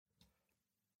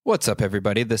What's up,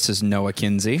 everybody? This is Noah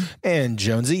Kinsey. And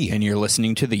Jonesy. And you're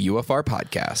listening to the UFR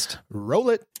podcast. Roll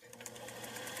it.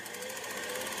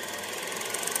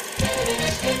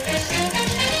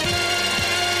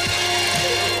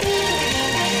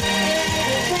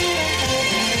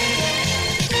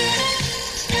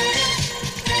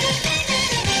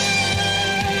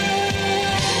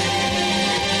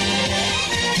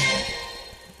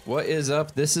 What is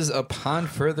up? This is Upon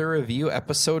Further Review,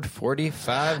 episode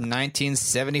 45,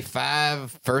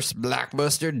 1975, first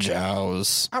Blockbuster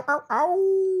Jaws. Ow,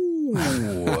 ow,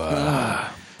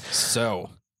 ow. So,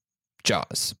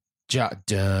 Jaws.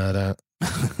 Da-da.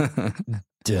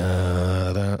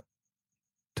 Da-da.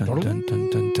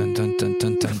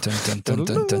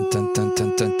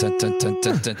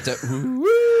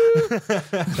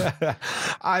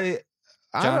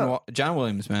 John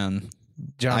Williams, man.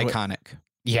 Iconic.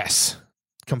 Yes,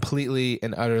 completely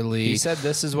and utterly. He said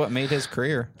this is what made his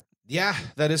career. Yeah,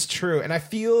 that is true. And I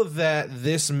feel that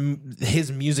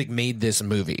his music made this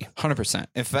movie.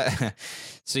 100%.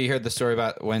 So you heard the story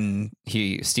about when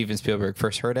Steven Spielberg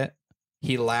first heard it?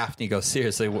 He laughed and he goes,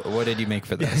 seriously, what did you make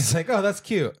for this? Yeah, he's like, oh, that's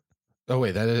cute. Oh,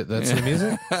 wait, that's the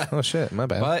music? Oh, shit, my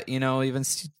bad. But, even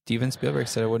Steven Spielberg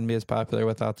said it wouldn't be as popular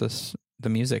without the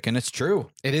music. And it's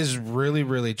true. It is really,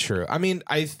 really true. I mean,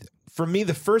 for me,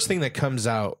 the first thing that comes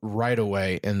out right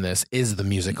away in this is the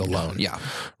music alone. Yeah.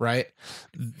 Right?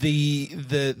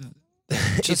 It's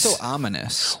just so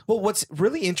ominous. Well, what's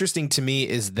really interesting to me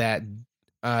is that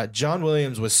John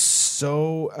Williams was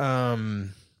so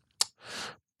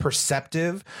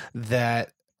perceptive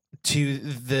that to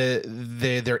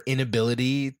their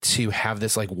inability to have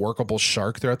this like workable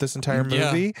shark throughout this entire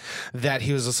movie, that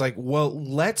he was just like, well,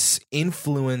 let's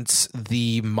influence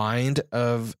the mind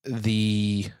of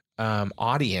the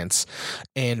audience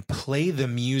and play the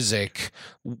music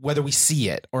whether we see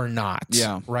it or not.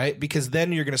 Yeah. Right? Because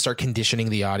then you're going to start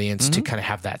conditioning the audience to kind of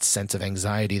have that sense of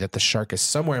anxiety that the shark is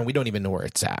somewhere and we don't even know where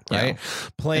it's at. Right? Yeah.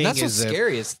 Playing and that's what's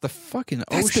scary. It's the fucking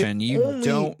ocean.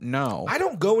 Don't know. I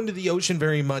don't go into the ocean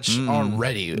very much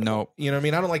already. No. You know what I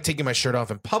mean? I don't like taking my shirt off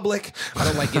in public. I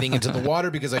don't like getting into the water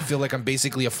because I feel like I'm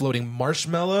basically a floating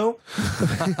marshmallow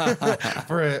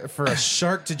for a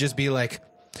shark to just be like,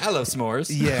 I love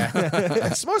s'mores. Yeah.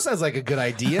 S'mores sounds like a good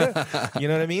idea. You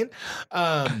know what I mean?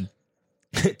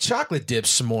 Chocolate dip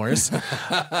s'mores.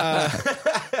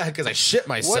 Because I shit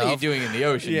myself. What are you doing in the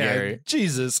ocean, Gary?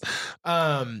 Jesus.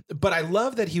 But I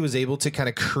love that he was able to kind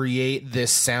of create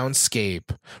this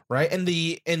soundscape, right? And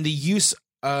the use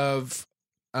of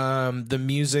the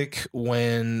music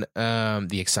when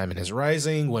the excitement is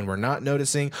rising, when we're not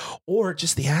noticing, or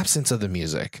just the absence of the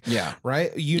music. Yeah.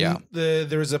 Right?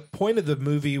 There was a point of the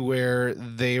movie where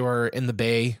they were in the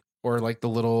bay, or like the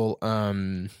little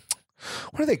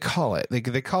what do they call it? They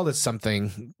called it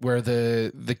something where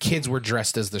the kids were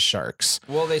dressed as the sharks.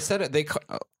 Well, they said it.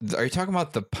 Are you talking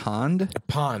about the pond? A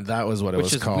pond. That was what it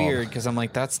was called. Which is weird because I'm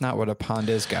like, that's not what a pond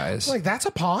is, guys. Like, that's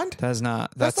a pond? That's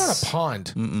not a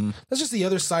pond. Mm-mm. That's just the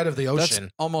other side of the ocean.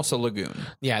 That's almost a lagoon.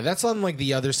 Yeah, that's on like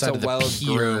the other side of the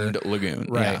well-groomed lagoon.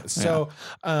 Right. Yeah. So,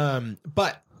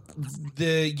 but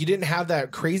you didn't have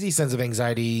that crazy sense of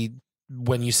anxiety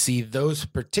when you see those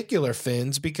particular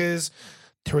fins because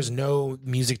there was no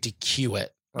music to cue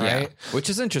it, right? Yeah. Which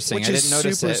is interesting. Which I didn't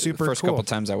notice super, it super the first cool. couple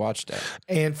times I watched it.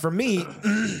 And for me,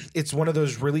 it's one of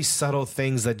those really subtle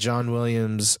things that John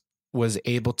Williams was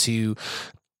able to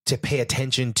pay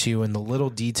attention to in the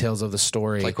little details of the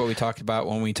story. Like what we talked about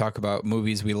when we talk about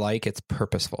movies we like, it's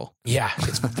purposeful. Yeah,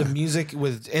 it's the music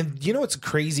with, and you know what's a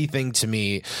crazy thing to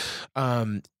me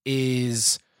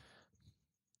is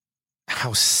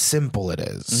how simple it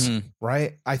is,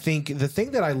 right? I think the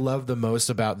thing that I love the most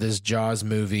about this Jaws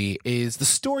movie is the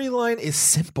storyline is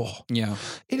simple. Yeah.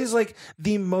 It is like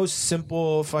the most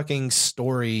simple fucking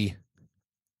story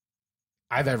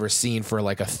I've ever seen for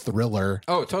like a thriller.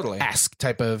 Oh, totally. Esque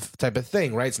type of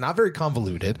thing, right? It's not very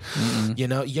convoluted. Mm-mm. You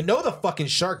know the fucking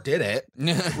shark did it,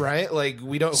 right? Like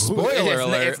we don't. Spoiler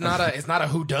alert! It's not a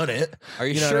whodunit. Are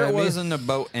you sure it wasn't a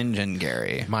boat engine,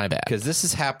 Gary? My bad, because this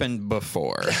has happened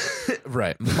before.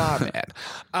 Right, my bad.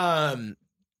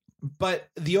 But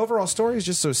the overall story is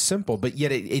just so simple, but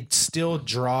yet it still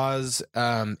draws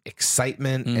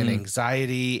excitement and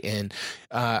anxiety. And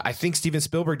I think Steven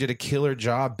Spielberg did a killer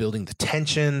job building the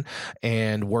tension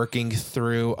and working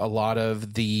through a lot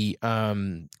of the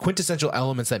quintessential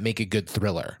elements that make a good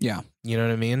thriller. Yeah. You know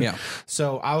what I mean? Yeah.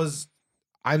 So I love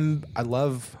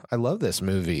this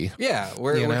movie. Yeah,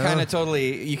 we're kind of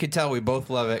totally. You could tell we both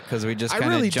love it because we just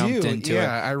kind of jumped into it.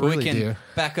 Yeah, I really we can do.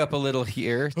 Back up a little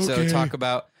here. Okay. So talk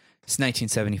about it's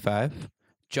 1975.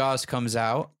 Jaws comes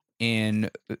out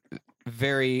in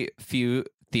very few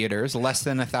theaters, less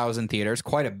than 1,000 theaters,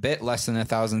 quite a bit less than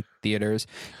 1,000 theaters,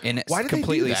 and it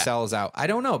completely sells out. I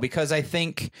don't know, because I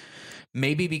think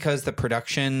maybe because the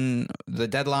production, the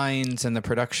deadlines and the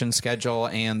production schedule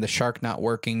and the shark not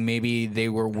working, maybe they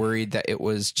were worried that it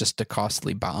was just a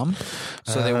costly bomb.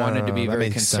 So they wanted to be very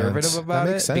conservative about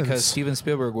it because Steven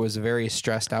Spielberg was very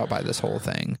stressed out by this whole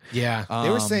thing. Yeah.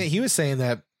 He was saying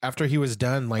that after he was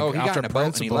done, like he after got in a boat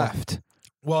and he left.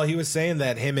 Well, he was saying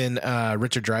that him and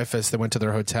Richard Dreyfuss, they went to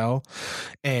their hotel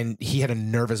and he had a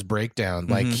nervous breakdown.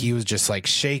 Like he was just like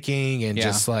shaking and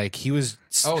just like he was.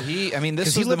 He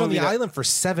lived on the island for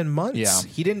 7 months. Yeah.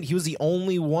 He was the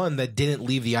only one that didn't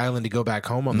leave the island to go back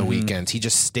home on the weekends. He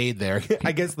just stayed there.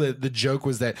 I guess the joke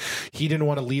was that he didn't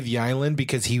want to leave the island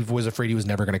because he was afraid he was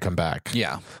never going to come back.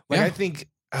 Yeah. I think,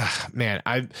 man,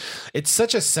 it's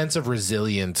such a sense of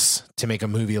resilience to make a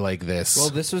movie like this. Well,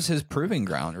 this was his proving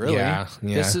ground, really. Yeah.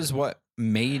 This is what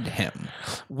made him.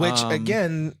 Which,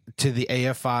 again, to the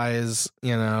AFIs,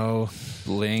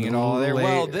 laying it all there.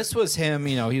 Well, this was him,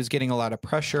 he was getting a lot of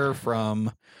pressure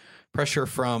from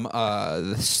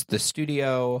the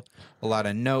studio, a lot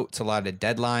of notes, a lot of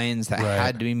deadlines that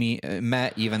had to be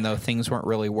met, even though things weren't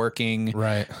really working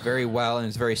very well, and it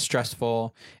was very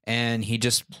stressful. And he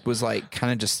just was like,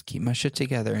 kind of just keep my shit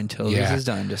together until this is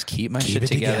done. Just keep my shit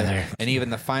together. And even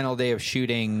the final day of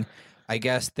shooting, I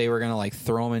guess they were going to like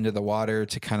throw him into the water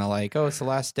to kind of like, it's the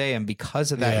last day. And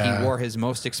because of that, he wore his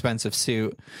most expensive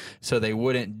suit so they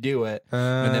wouldn't do it.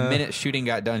 When the minute shooting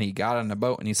got done, he got on the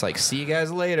boat and he's like, see you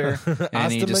guys later.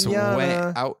 And he just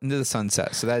went out into the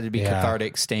sunset. So that would be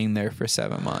cathartic, staying there for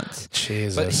 7 months.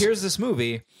 Jesus. But here's this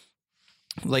movie.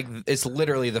 Like, it's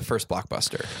literally the first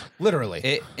blockbuster.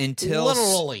 Literally.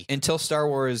 Until Star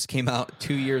Wars came out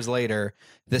 2 years later,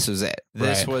 this was it.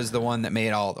 This was the one that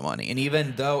made all the money. And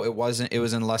even though it was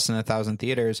in less than 1,000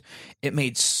 theaters, it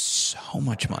made so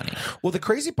much money. Well, the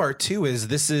crazy part too is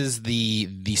this is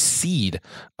the seed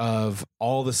of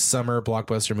all the summer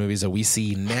blockbuster movies that we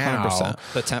see now. 100%.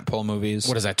 The tentpole movies.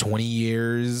 What is that, 20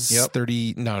 years? Yep.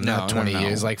 30? No, not 20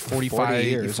 years. Like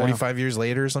 45 years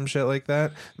later or some shit like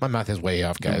that. My math is way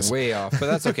off, guys. Way off, but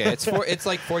that's okay. It's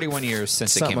like 41 years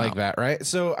since something it came out. Something like that, right?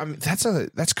 So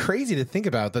that's crazy to think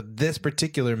about, that this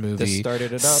particular movie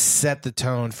started it up, set the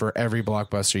tone for every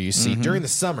blockbuster you see during the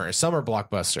summer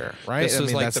blockbuster, right? This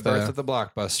was like the birth of the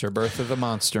blockbuster, birth of the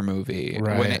monster movie,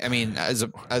 right? As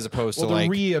opposed to the like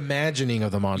reimagining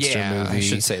of the monster movie. I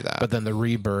should say that, but then the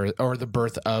rebirth or the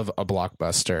birth of a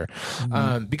blockbuster.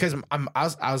 Because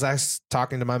I was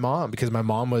talking to my mom, because my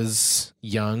mom was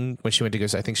young when she went to go.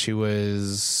 So I think she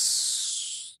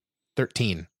was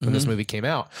 13 when this movie came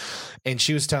out, and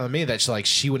she was telling me that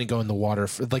she wouldn't go in the water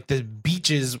like the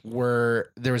beaches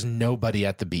there was nobody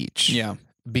at the beach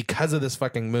because of this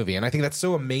fucking movie. And I think that's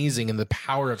so amazing, in the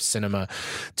power of cinema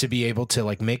to be able to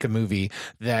like make a movie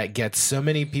that gets so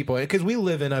many people, because we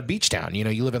live in a beach town.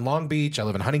 You live in Long Beach, I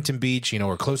live in Huntington Beach,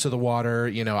 we're close to the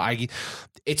water.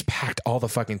 It's packed all the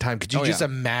fucking time. Could you just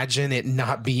imagine it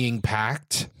not being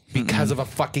packed because of a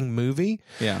fucking movie?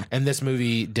 And this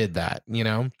movie did that.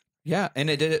 Yeah, and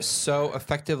it did it so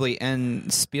effectively,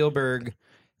 and Spielberg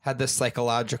had this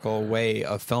psychological way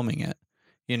of filming it,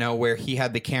 where he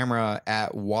had the camera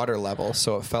at water level,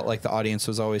 so it felt like the audience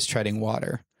was always treading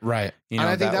water. Right. And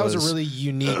I think that was a really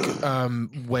unique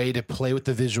way to play with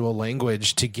the visual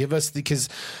language to give us, because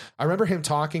I remember him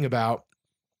talking about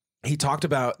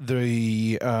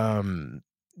the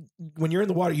when you're in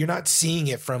the water, you're not seeing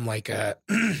it from like a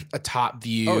top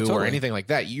view or anything like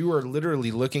that. You are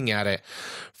literally looking at it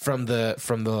from the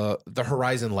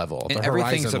horizon level. And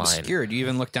everything's obscured. You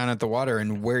even look down at the water,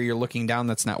 and where you're looking down,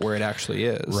 that's not where it actually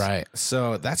is. Right.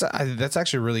 So that's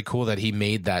actually really cool that he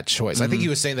made that choice. I think he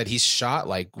was saying that he's shot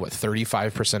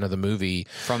 35% of the movie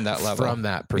from that level, from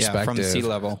that perspective, from the sea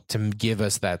level, to give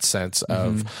us that sense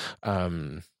of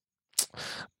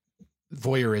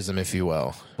voyeurism, if you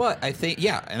will. But I think,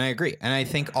 and I agree. And I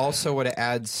think also what it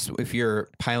adds, if you're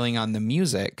piling on the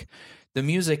music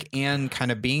and kind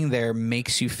of being there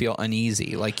makes you feel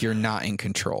uneasy, like you're not in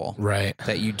control. Right.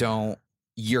 That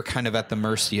you're kind of at the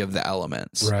mercy of the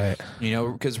elements. Right.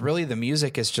 Because really the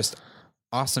music is just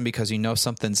awesome because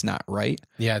something's not right.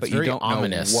 Yeah, it's but very you don't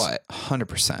ominous. Know what.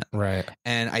 100%. Right.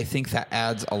 And I think that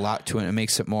adds a lot to it. It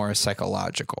makes it more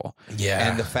psychological. Yeah.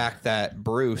 And the fact that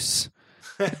Bruce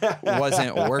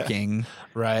wasn't working.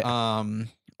 Right.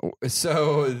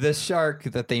 So this shark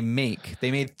that they made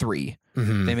 3.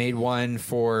 They made one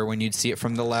for when you'd see it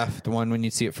from the left, one when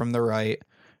you'd see it from the right,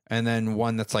 and then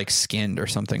one that's like skinned or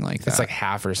something like that. It's like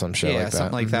half or some shit like that.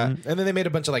 Something like that. And then they made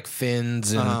a bunch of like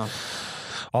fins and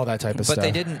all that type of stuff. But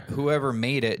they didn't, whoever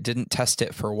made it didn't test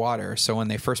it for water. So when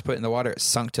they first put it in the water, it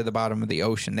sunk to the bottom of the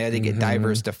ocean. They had to get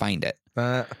divers to find it.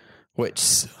 Which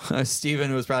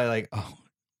Steven was probably like, oh,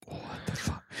 what the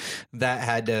fuck? That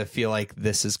had to feel like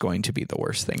this is going to be the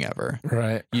worst thing ever.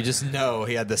 Right. You just know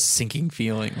he had this sinking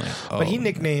feeling. Like, oh. But he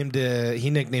nicknamed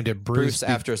it Bruce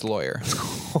after his lawyer.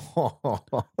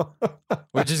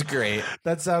 Which is great.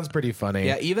 That sounds pretty funny.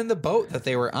 Yeah, even the boat that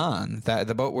they were on,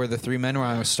 the boat where the three men were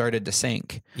on, started to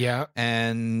sink. Yeah.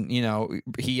 And, you know,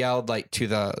 he yelled like to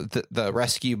the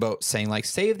rescue boat saying like,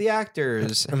 save the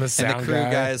actors. And the crew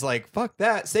guy is like, fuck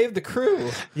that, save the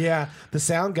crew. Yeah. The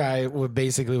sound guy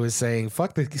basically was saying,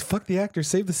 fuck the actors,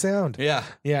 save the sound. Yeah.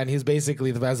 Yeah, and he was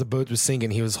basically, as the boat was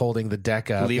sinking, he was holding the deck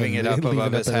up. Leaving it up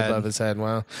above his head.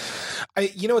 Wow.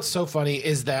 You know what's so funny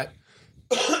is that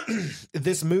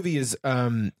this movie is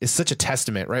such a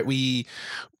testament, right? We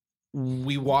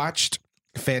watched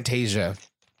Fantasia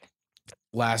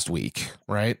last week,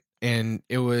 right? And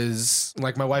it was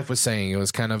like my wife was saying, it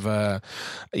was kind of a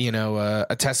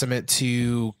testament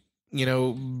to, you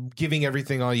know, giving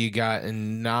everything all you got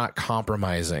and not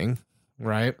compromising,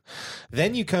 right?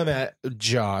 Then you come at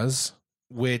Jaws,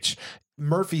 which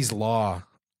Murphy's Law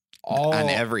on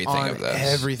everything of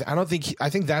this. Everything. I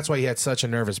think that's why he had such a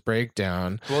nervous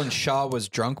breakdown. Well, and Shaw was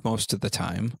drunk most of the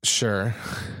time. Sure.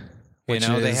 You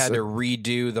know, they had to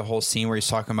redo the whole scene where he's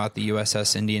talking about the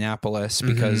USS Indianapolis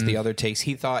because the other takes,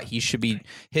 he thought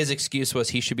his excuse was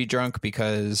he should be drunk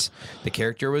because the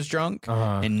character was drunk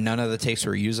and none of the takes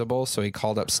were usable. So he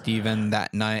called up Steven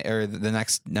that night or the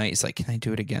next night. He's like, can I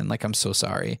do it again? Like, I'm so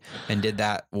sorry. And did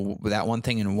that one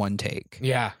thing in one take.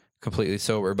 Yeah. Completely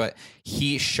sober. But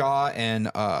Shaw and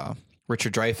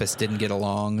Richard Dreyfuss didn't get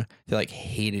along. They like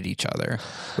hated each other,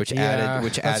 which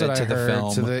added to the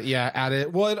film.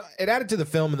 It added to the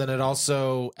film, and then it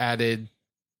also added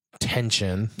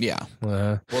tension. Yeah.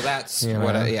 Well, that's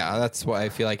that's what I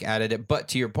feel like added it. But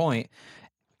to your point,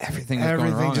 everything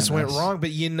just went wrong. But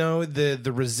you know,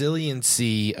 the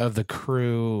resiliency of the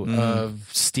crew of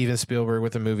Steven Spielberg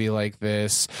with a movie like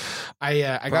this,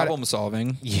 I problem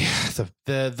solving. Yeah,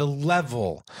 the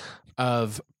level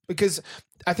of, because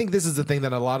I think this is the thing that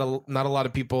not a lot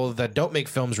of people that don't make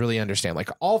films really understand.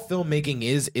 Like, all filmmaking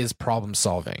is problem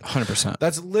solving. 100%.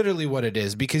 That's literally what it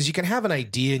is, because you can have an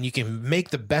idea and you can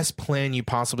make the best plan you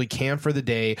possibly can for the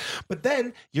day, but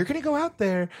then you're going to go out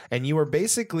there and you are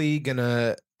basically going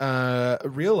to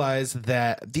realize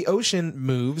that the ocean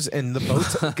moves and the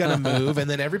boat's gonna move, and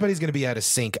then everybody's gonna be out of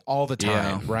sync all the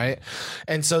time, right?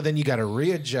 And so then you got to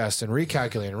readjust and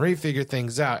recalculate and refigure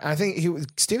things out. I think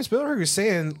Steven Spielberg was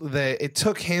saying that it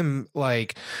took him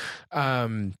like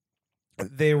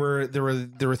there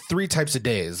were three types of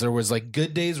days. There was like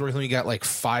good days where he only got like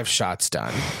 5 shots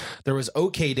done. There was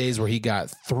okay days where he got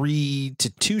 3 to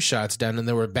 2 shots done, and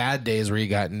there were bad days where he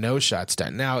got no shots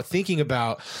done. Now, thinking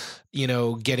about, you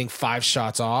know, getting 5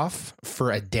 shots off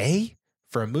for a day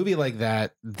for a movie like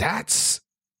that, that's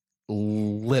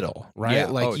little, right? Yeah.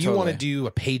 Like, you totally want to do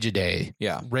a page a day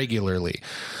regularly.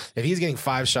 If he's getting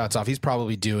 5 shots off, he's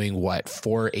probably doing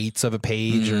 4/8 of a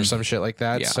page or some shit like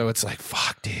that. Yeah. So it's like,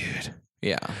 fuck, dude.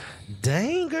 Yeah.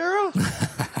 Dang, girl.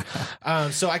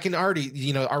 So I can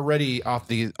already off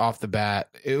the bat,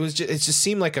 it just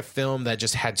seemed like a film that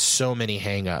just had so many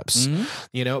hangups,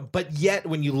 you know, but yet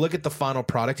when you look at the final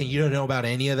product and you don't know about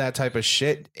any of that type of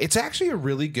shit, it's actually a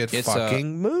really good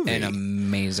movie. An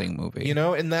amazing movie. You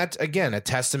know, and that's, again, a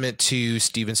testament to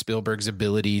Steven Spielberg's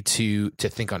ability to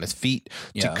think on his feet,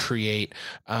 to create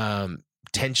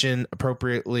tension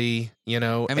appropriately, you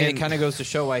know. I mean, it kind of goes to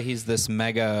show why he's this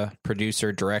mega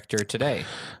producer director today.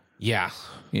 Yeah.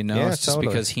 You know, it's just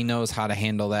because he knows how to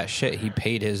handle that shit. He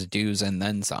paid his dues and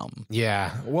then some.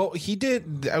 Yeah. Well, he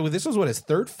did. This was his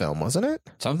 3rd film, wasn't it?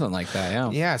 Something like that,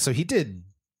 yeah. Yeah. So he did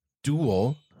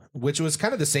Duel, which was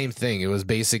kind of the same thing. It was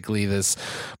basically this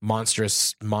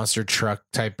monster truck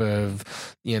type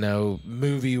of, you know,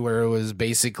 movie where it was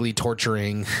basically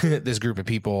torturing this group of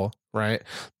people, right?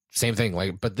 Same thing,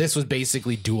 like, but this was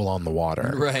basically Duel on the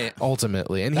Water, right?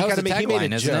 Ultimately, and he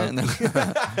made a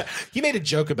joke. He made a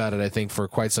joke about it, I think, for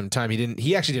quite some time.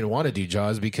 He actually didn't want to do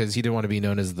Jaws because he didn't want to be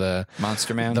known as the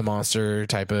Monster Man, the monster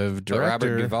type of director. But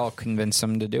Robert Duvall convinced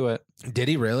him to do it. Did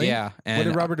he really? Yeah. And what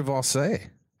did Robert Duvall say?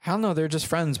 Hell no, they're just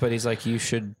friends. But he's like, you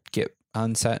should get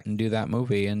on set and do that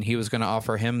movie. And he was going to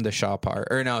offer him the Shaw part,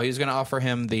 or no, he was going to offer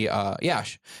him the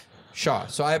Shaw.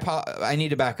 So I need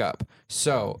to back up.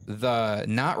 So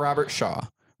not Robert Shaw.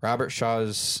 Robert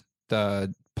Shaw's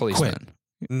the policeman. Quint.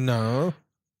 No.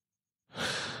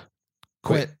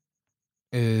 Quint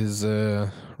is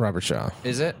Robert Shaw.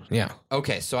 Is it? Yeah.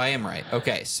 Okay, so I am right.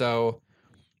 Okay, so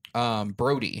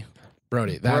Brody.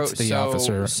 Brody. That's the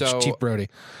officer, Chief Brody.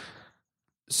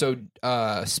 So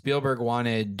Spielberg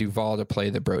wanted Duvall to play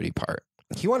the Brody part.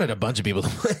 He wanted a bunch of people to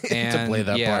play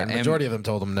that part. The majority of them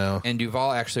told him no. And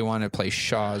Duvall actually wanted to play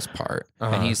Shaw's part.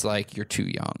 And he's like, you're too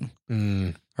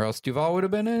young. Or else Duvall would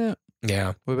have been in it.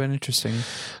 Yeah. Would have been interesting.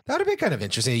 That would have been kind of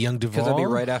interesting. A young Duvall. Because that'd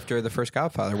be right after the first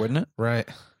Godfather, wouldn't it? Right.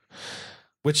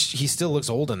 Which he still looks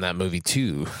old in that movie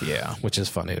too. Yeah. Which is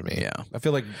funny to me. Yeah. I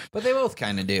feel like. But they both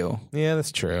kind of do. Yeah,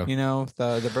 that's true. You know,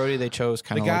 the Brody they chose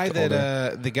kind of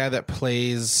the guy that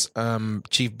plays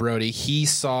Chief Brody, he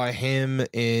saw him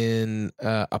in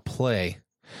a play.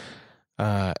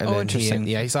 And then interesting.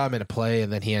 He saw him in a play,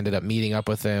 and then he ended up meeting up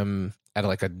with him at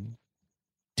like a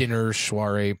dinner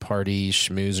soiree party,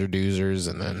 schmoozer doozers,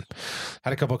 and then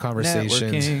had a couple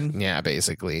conversations. Networking. Yeah,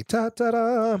 basically.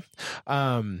 Ta-ta-da.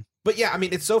 But yeah, I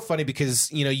mean, it's so funny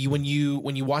because, you know, when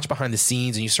you watch behind the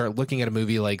scenes and you start looking at a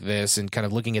movie like this and kind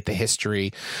of looking at the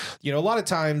history, you know, a lot of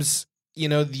times, you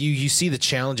know, you see the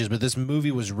challenges, but this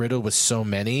movie was riddled with so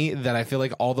many that I feel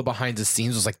like all the behind the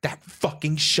scenes was like, that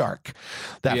fucking shark,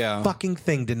 that fucking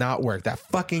thing did not work, that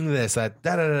fucking this, that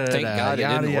thank God it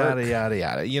didn't work.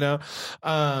 yada, you know,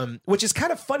 which is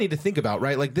kind of funny to think about,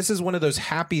 right? Like, this is one of those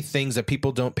happy things that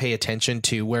people don't pay attention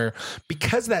to, where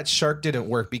because that shark didn't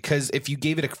work, because if you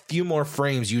gave it a few more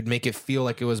frames, you'd make it feel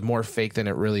like it was more fake than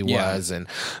it really was, and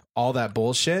all that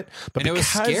bullshit. But it was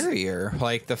scarier,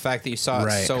 like the fact that you saw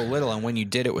it so little, and when you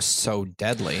did, it was so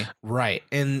deadly. Right.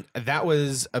 And that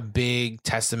was a big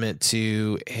testament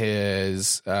to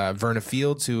his Verna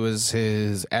Fields, who was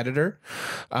his editor.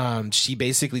 She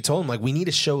basically told him, like, we need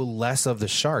to show less of the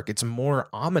shark. It's more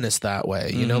ominous that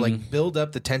way. You know, like, build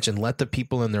up the tension, let the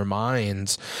people in their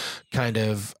minds kind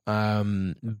of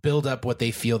build up what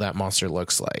they feel that monster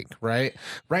looks like. Right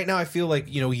now, I feel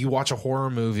like, you know, you watch a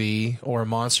horror movie or a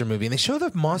monster movie and they show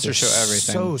the monster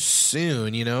so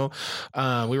soon. You know,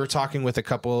 we were talking with a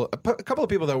couple of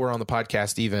people that were on the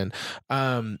podcast even,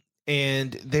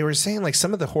 and they were saying, like,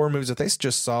 some of the horror movies that they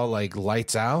just saw, like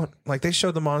Lights Out, like, they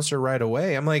showed the monster right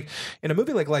away. I'm like, in a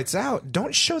movie like Lights Out,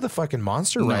 don't show the fucking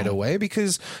monster right away,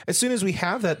 because as soon as we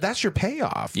have that, that's your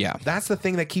payoff. Yeah. That's the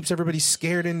thing that keeps everybody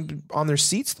scared and on their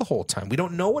seats the whole time. We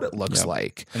don't know what it looks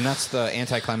like. And that's the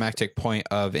anticlimactic point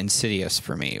of Insidious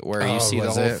for me, where you see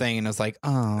the whole thing and it's like,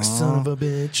 oh, son of a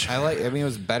bitch. I mean, it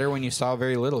was better when you saw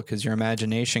very little, because your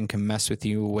imagination can mess with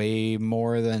you way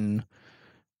more than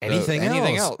anything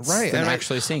else, right? And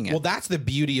actually seeing it. Well, that's the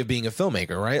beauty of being a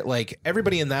filmmaker, right? Like,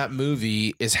 everybody in that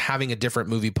movie is having a different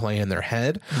movie play in their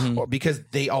head, because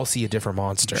they all see a different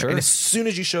monster. Sure. And as soon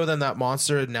as you show them that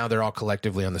monster, now they're all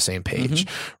collectively on the same page,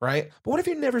 right? But what if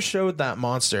you never showed that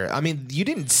monster? I mean, you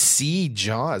didn't see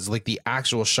Jaws, like the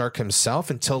actual shark himself,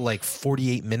 until like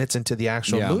 48 minutes into the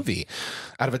actual movie,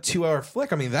 out of a 2-hour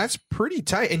flick. I mean, that's pretty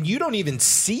tight, and you don't even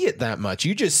see it that much.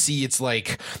 You just see its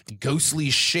like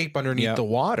ghostly shape underneath the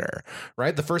water.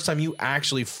 Right? The first time you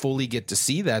actually fully get to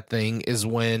see that thing is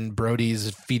when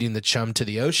Brody's feeding the chum to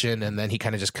the ocean, and then he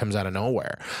kind of just comes out of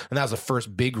nowhere. And that was the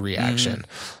first big reaction.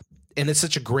 And it's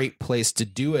such a great place to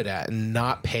do it at, and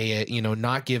not pay it, you know,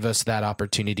 not give us that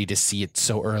opportunity to see it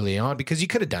so early on, because you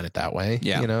could have done it that way,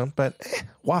 you know, but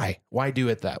why do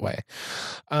it that way?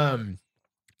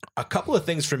 A couple of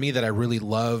things for me that I really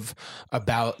love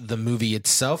about the movie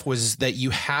itself was that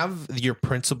you have your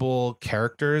principal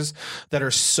characters that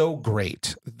are so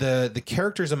great. The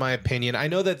characters, in my opinion, I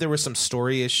know that there were some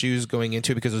story issues going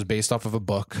into it because it was based off of a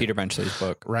book, Peter Benchley's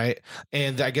book, right?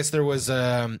 And I guess there was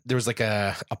like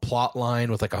a plot line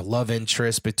with like a love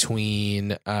interest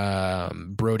between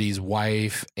Brody's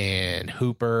wife and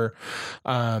Hooper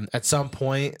at some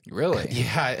point. Really?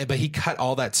 Yeah, but he cut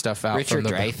all that stuff out. Richard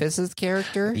Dreyfuss's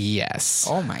character? Yes.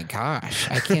 Oh my gosh.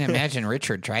 I can't imagine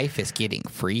Richard Dreyfuss getting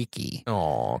freaky.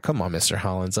 Oh, come on, Mr.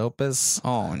 Holland's Opus.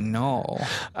 Oh no.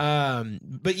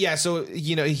 But yeah, so,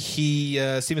 you know,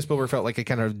 Steven Spielberg felt like it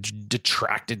kind of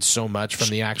detracted so much from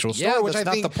the actual story, which I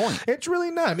think the point. It's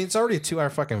really not. I mean, it's already a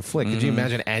 2-hour fucking flick. Could you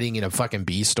imagine adding in a fucking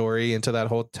B story into that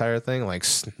whole entire thing? Like,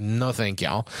 no, thank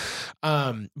y'all.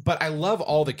 But I love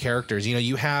all the characters. You know,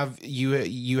 you have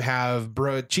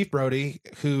Chief Brody,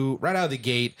 who right out of the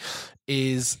gate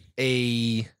is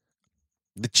the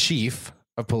chief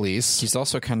of police. He's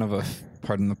also kind of a,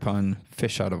 pardon the pun,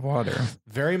 fish out of water.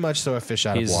 Very much so a fish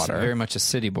out of water. Very much a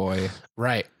city boy.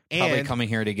 Right. Probably coming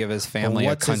here to give his family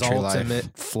a country life. What's his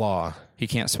ultimate flaw? He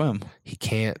can't swim. He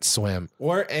can't swim.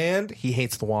 And he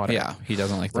hates the water. Yeah, he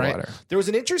doesn't like the water. There was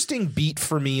an interesting beat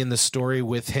for me in the story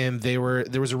with him. There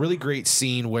was a really great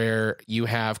scene where you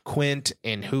have Quint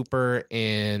and Hooper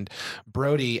and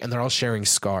Brody, and they're all sharing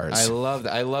scars. I love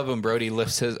that. I love when Brody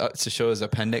lifts his up to show his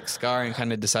appendix scar and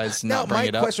kind of decides to not bring it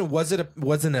up. My question, was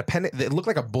an appendix? It looked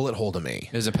like a bullet hole to me.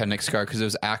 It was appendix scar because it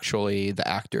was actually the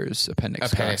actor's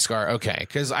appendix scar. Okay.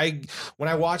 Because when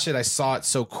I watched it, I saw it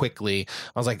so quickly.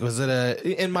 I was like, was it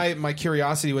and my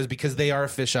curiosity was because they are a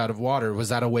fish out of water. Was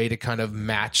that a way to kind of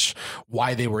match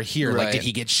why they were here? Right. Like, did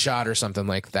he get shot or something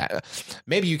like that?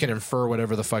 Maybe you can infer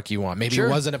whatever the fuck you want. Maybe it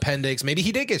was an appendix. Maybe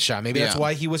he did get shot. Maybe that's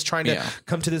why he was trying to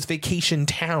come to this vacation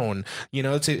town. You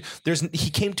know, he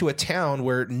came to a town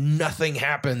where nothing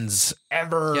happens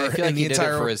ever. Yeah, I feel like he did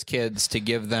it for his kids to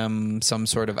give them some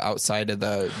sort of outside of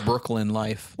the Brooklyn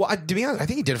life. Well, to be honest, I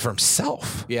think he did it for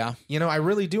himself. Yeah. You know, I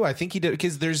really do. I think he did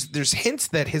because there's hints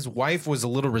that his wife was a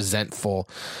little resentful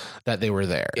that they were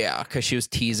there. Yeah, because she was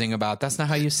teasing about that's not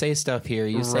how you say stuff here.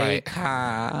 You say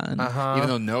 "can," even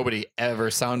though nobody ever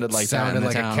sounded like that in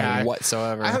the town a cat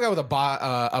whatsoever. I hung out with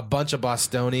a bunch of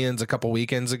Bostonians a couple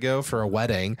weekends ago for a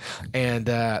wedding, and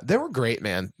they were great,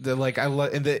 man. They're like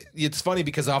it's funny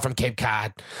because they're all from Cape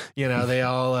Cod. You know, they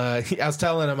all. I was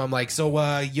telling them, I'm like,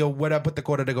 so yo, what up with the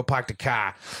quarter to go park the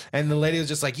car? And the lady was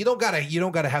just like, you don't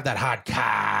gotta have that hard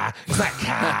car. It's not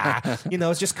car. You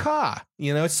know, it's just car.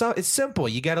 You know, it's simple.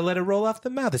 You gotta let it roll off the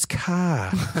mouth. It's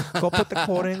car. Go put the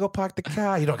quarter in, go park the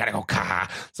car. You don't gotta go car.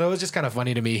 So it was just kind of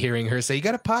funny to me hearing her say, you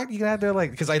gotta park, you gotta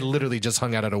like, because I literally just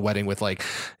hung out at a wedding with like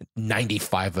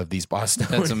 95 of these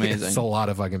Bostonians. That's amazing. It's a lot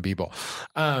of fucking people.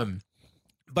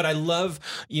 But I love,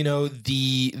 you know,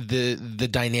 the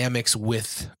dynamics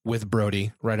with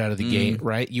Brody right out of the gate,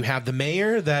 right? You have the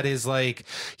mayor that is like,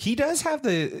 he does have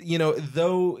the, you know,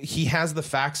 though he has the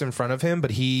facts in front of him,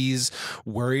 but he's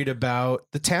worried about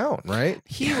the town, right?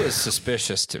 He was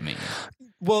suspicious to me.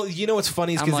 Well, you know what's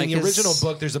funny is because in the original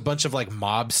book, there's a bunch of like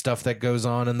mob stuff that goes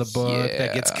on in the book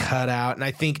that gets cut out. And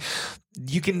I think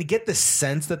you can get the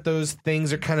sense that those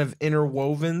things are kind of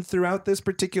interwoven throughout this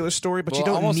particular story, but you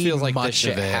don't almost need feels like much this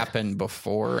shit of it. Happened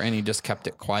before, and he just kept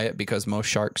it quiet because most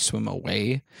sharks swim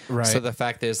away. Right. So the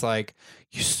fact is, like,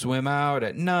 you swim out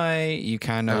at night, you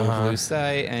kind of lose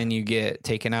sight, and you get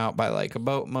taken out by like a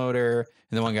boat motor.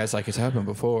 And the one guy's like, it's happened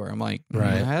before. I'm like,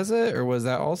 has it? Or was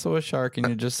that also a shark? And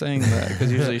you're just saying that because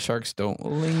usually sharks don't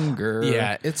linger.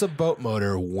 Yeah, it's a boat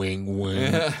motor. Wing,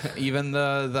 wing. Even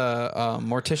the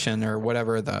mortician or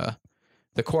whatever, the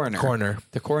coroner.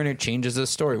 The coroner changes his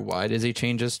story. Why does he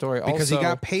change his story? Because he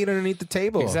got paid underneath the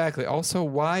table. Exactly. Also,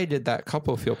 why did that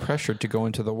couple feel pressured to go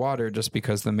into the water just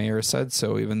because the mayor said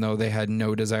so, even though they had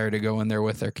no desire to go in there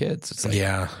with their kids? It's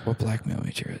like, what blackmail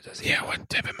material does he have? What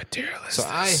type of material is so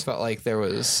this? I felt like there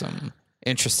was some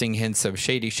interesting hints of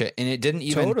shady shit, and it didn't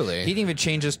even he didn't even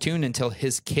change his tune until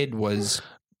his kid was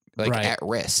like at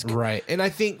risk. Right. And I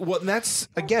think that's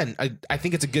again, I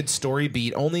think it's a good story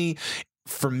beat only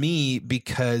for me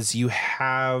because you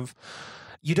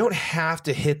don't have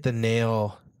to hit the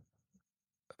nail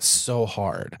so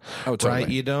hard. Oh, totally. Right?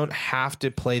 You don't have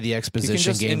to play the exposition you can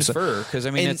just game. Infer, because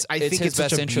I mean, it's his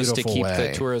best interest to keep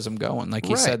the tourism going. Like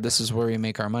he said, this is where we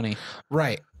make our money.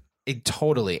 Right.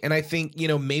 Totally. And I think, you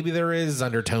know, maybe there is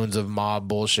undertones of mob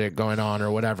bullshit going on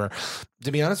or whatever.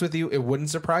 To be honest with you, it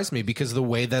wouldn't surprise me because the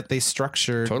way that they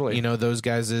structured, you know, those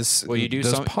guys is you do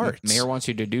those parts. Mayor wants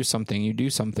you to do something. You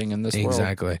do something in this world.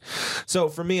 Exactly. So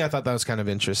for me, I thought that was kind of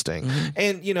interesting.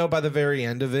 And, you know, by the very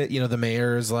end of it, you know, the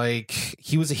mayor is like,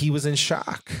 he was in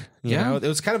shock. You know, it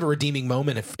was kind of a redeeming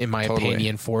moment, in my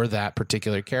opinion, for that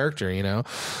particular character, you know,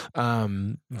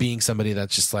 being somebody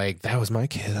that's just like, that was my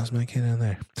kid in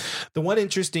there. The one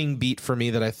interesting beat for me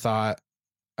that I thought,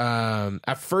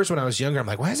 at first when I was younger, I'm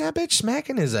like, why is that bitch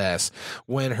smacking his ass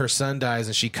when her son dies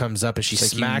and she comes up and she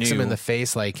smacks him in the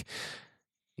face like,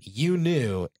 you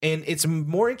knew. And it's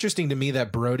more interesting to me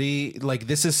that Brody, like,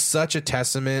 this is such a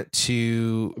testament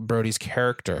to Brody's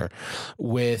character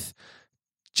with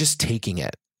just taking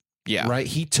it. Yeah. Right.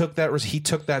 He took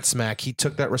that smack. He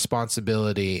took that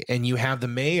responsibility. And you have the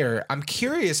mayor. I'm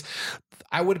curious.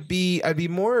 I'd be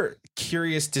more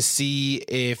curious to see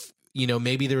if, you know,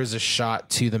 maybe there was a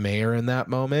shot to the mayor in that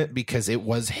moment because it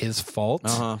was his fault.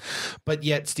 But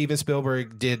yet Steven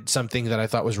Spielberg did something that I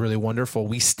thought was really wonderful.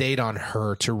 We stayed on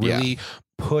her to really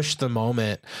push the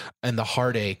moment and the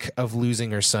heartache of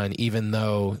losing her son, even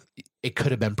though it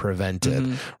could have been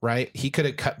prevented, right? He could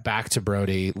have cut back to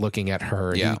Brody looking at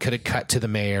her. He could have cut to the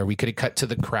mayor. We could have cut to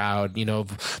the crowd,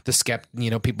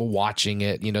 people watching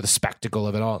it, the spectacle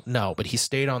of it all. No, but he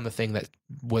stayed on the thing that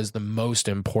was the most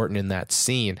important in that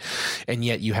scene. And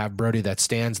yet you have Brody that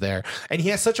stands there, and he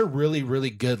has such a really,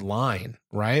 really good line,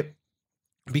 right?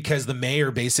 Because the mayor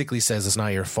basically says it's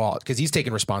not your fault, because he's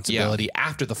taking responsibility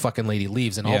after the fucking lady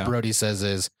leaves. And all Brody says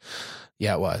is,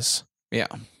 yeah, it was. Yeah.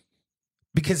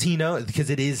 Because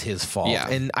it is his fault. Yeah.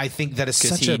 And I think that is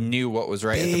such he knew what was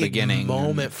right at the beginning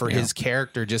moment for his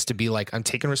character, just to be like, I'm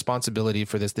taking responsibility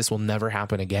for this. This will never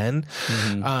happen again.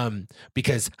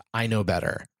 Because I know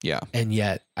better. Yeah. And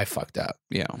yet I fucked up.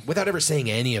 Yeah. Without ever saying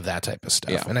any of that type of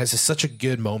stuff. Yeah. And it's just such a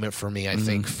good moment for me, I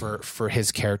think, for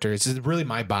his character. It's really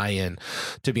my buy-in,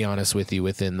 to be honest with you,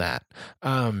 within that.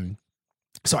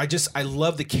 So I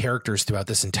love the characters throughout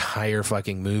this entire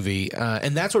fucking movie.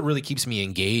 And that's what really keeps me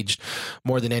engaged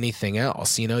more than anything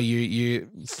else. The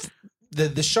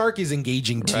shark is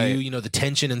engaging too, the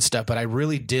tension and stuff, but I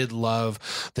really did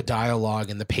love the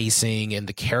dialogue and the pacing and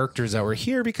the characters that were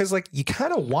here, because like you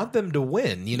kind of want them to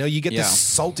win. You get this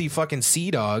salty fucking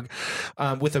sea dog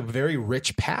with a very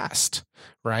rich past,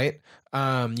 right?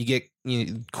 You get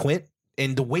Quint.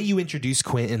 And the way you introduce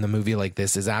Quint in the movie like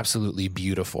this is absolutely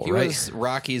beautiful, he right? was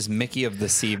Rocky's Mickey of the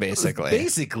Sea,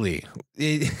 basically.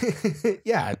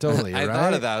 Yeah, totally. I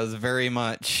thought of that as very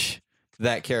much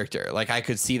that character. Like, I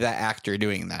could see that actor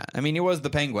doing that. I mean, he was the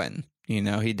penguin.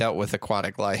 He dealt with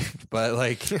aquatic life, but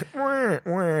like, but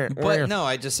no,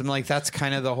 I'm like, that's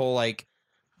kind of the whole, like,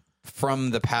 from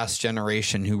the past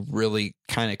generation who really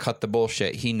kind of cut the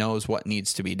bullshit. He knows what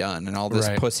needs to be done, and all this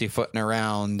pussyfooting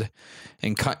around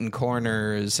and cutting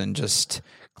corners and just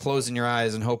closing your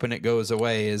eyes and hoping it goes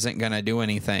away isn't going to do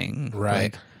anything.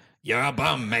 Right. Like, you're a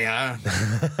bum, Mayor.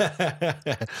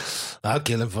 I'll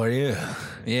kill him for you.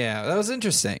 Yeah, that was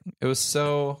interesting.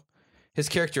 His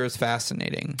character was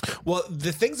fascinating. Well,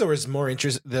 the things that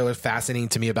were fascinating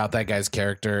to me about that guy's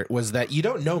character was that you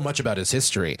don't know much about his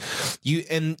history.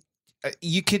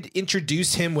 You could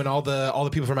introduce him when all the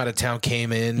people from out of town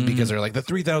came in, because they're like the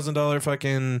 $3,000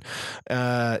 fucking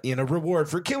reward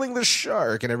for killing the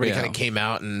shark, and everybody kind of came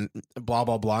out and blah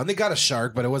blah blah, and they got a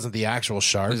shark, but it wasn't the actual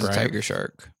shark. It was a tiger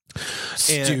shark.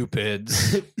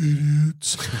 Stupids.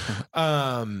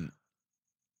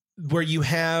 Where you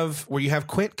have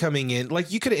Quint coming in,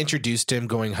 like, you could have introduced him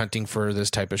going hunting for this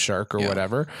type of shark or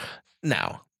whatever.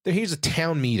 Now, here's a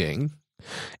town meeting,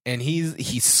 and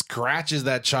he scratches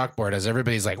that chalkboard as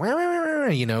everybody's like, wah, wah,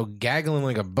 wah, gaggling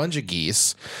like a bunch of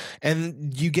geese,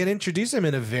 and you get introduced to him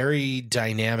in a very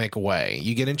dynamic way.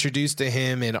 You get introduced to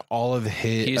him in all of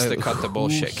his. He's the cut the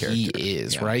bullshit character. He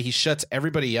is right. He shuts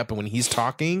everybody up, and when he's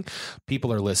talking,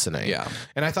 people are listening. Yeah,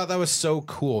 and I thought that was so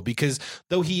cool, because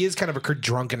though he is kind of a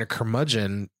drunk and a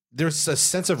curmudgeon, there's a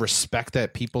sense of respect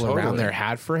that people around there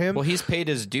had for him. Well, he's paid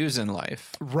his dues in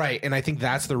life. Right. And I think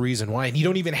that's the reason why. And you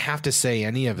don't even have to say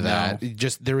any of that. No.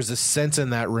 There was a sense in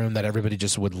that room that everybody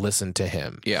just would listen to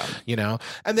him. Yeah.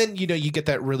 And then, you get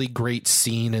that really great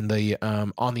scene in the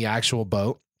on the actual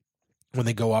boat when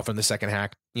they go off in the second half,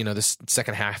 this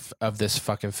second half of this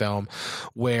fucking film,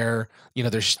 where,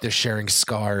 they're sharing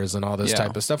scars and all this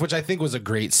type of stuff, which I think was a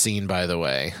great scene, by the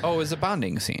way. Oh, it was a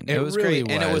bonding scene. It was really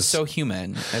great. And it was so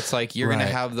human. It's like, you're going to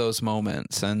have those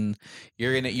moments, and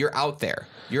you're out there.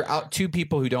 You're out two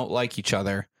people who don't like each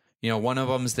other. One of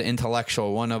them's the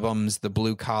intellectual, one of them's the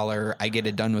blue collar, I get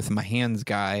it done with my hands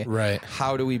guy. Right.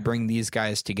 How do we bring these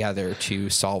guys together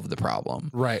to solve the problem?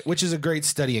 Right. Which is a great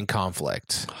study in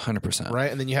conflict. 100%.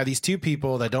 Right. And then you have these two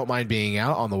people that don't mind being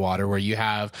out on the water, where you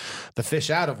have the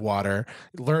fish out of water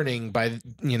learning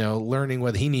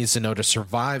what he needs to know to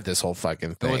survive this whole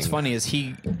fucking thing. What's funny is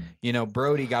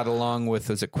Brody got along with,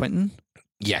 was it Quentin?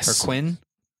 Yes. Or Quinn?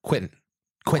 Quint.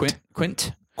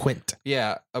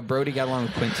 Yeah, Brody got along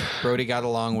with Quint. Brody got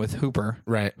along with Hooper.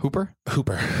 Right. Hooper.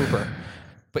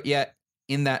 But yet,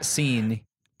 in that scene,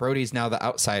 Brody's now the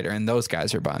outsider, and those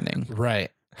guys are bonding.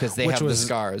 Right. Because they have the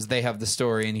scars. They have the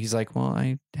story, and he's like, well,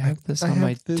 I have this on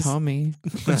my tummy.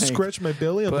 I scratched my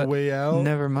belly on the way out.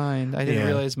 Never mind. I didn't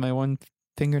realize my one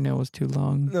fingernail was too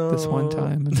long this one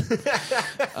time.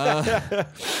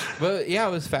 But yeah,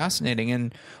 it was fascinating.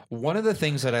 And one of the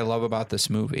things that I love about this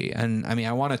movie, and I mean,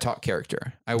 I want to talk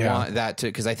character. I want that to,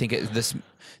 because I think this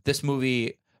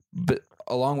movie, but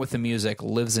along with the music,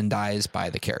 lives and dies by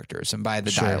the characters and by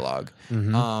the dialogue.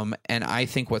 Mm-hmm. And I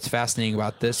think what's fascinating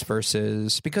about this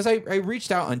versus, because I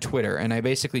reached out on Twitter and I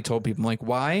basically told people, like,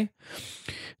 why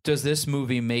does this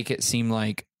movie make it seem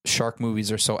like shark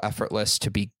movies are so effortless to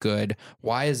be good?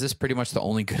 Why is this pretty much the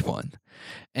only good one?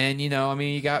 And,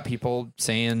 you got people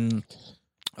saying,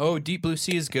 oh, Deep Blue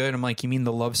Sea is good. I'm like, you mean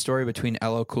the love story between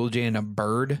LL Cool J and a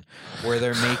bird where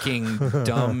they're making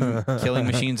dumb killing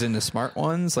machines into smart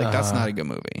ones? Like, that's not a good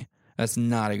movie. That's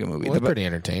not a good movie. Well, pretty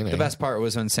entertaining. The best part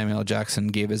was when Samuel L. Jackson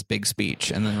gave his big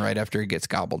speech, and then right after he gets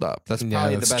gobbled up. That's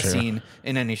probably the best scene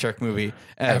in any shark movie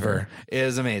ever. It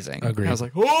is amazing. Agreed. I was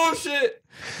like, oh shit,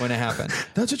 when it happened.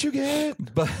 That's what you get.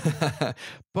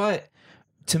 But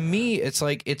to me, it's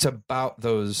like it's about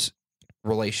those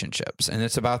relationships, and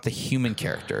it's about the human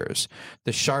characters.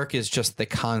 The shark is just the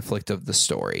conflict of the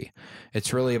story.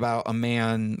 It's really about a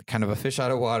man, kind of a fish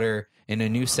out of water, in a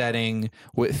new setting,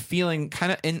 with feeling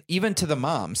kind of, and even to the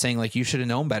mom saying like, you should have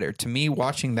known better. To me,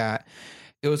 watching that,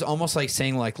 it was almost like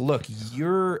saying like, look,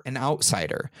 you're an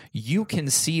outsider. You can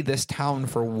see this town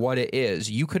for what it is.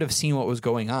 You could have seen what was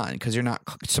going on because you're not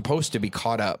supposed to be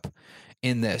caught up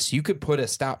in this. You could put a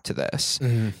stop to this,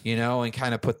 you know, and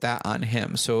kind of put that on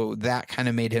him. So that kind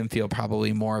of made him feel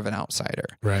probably more of an outsider,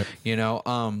 right? You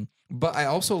know, but I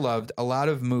also loved a lot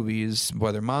of movies,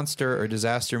 whether monster or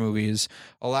disaster movies,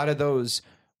 a lot of those,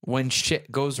 when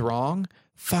shit goes wrong,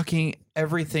 fucking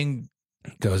everything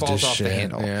falls off the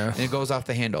handle. Yeah. And it goes off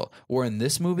the handle. Or in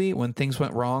this movie, when things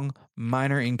went wrong,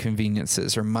 minor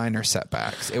inconveniences or minor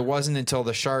setbacks. It wasn't until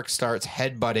the shark starts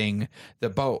headbutting the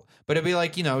boat. But it'd be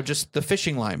like, you know, just the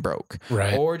fishing line broke.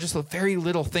 Right. Or just very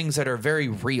little things that are very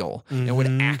real and would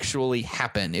actually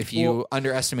happen if you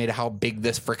underestimated how big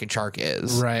this freaking shark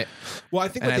is. Right. Well, I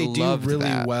think what they do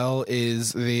really well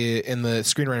is in the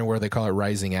screenwriting where they call it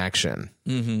rising action.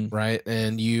 Right.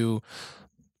 And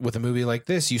with a movie like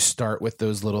this, you start with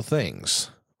those little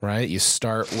things, right? You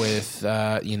start with,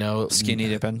 you know, skinny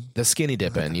dipping. The skinny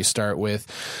dipping. You start with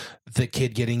the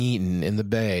kid getting eaten in the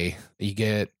bay. You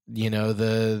get, you know,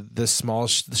 the small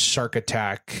shark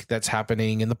attack that's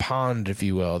happening in the pond, if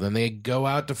you will. Then they go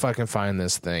out to fucking find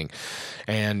this thing,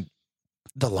 and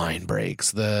the line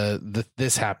breaks.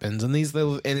 This happens, and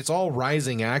and it's all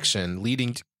rising action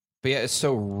leading to. But yeah, it's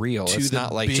so real. It's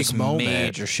not like just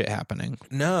major shit happening.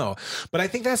 No, but I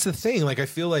think that's the thing. Like, I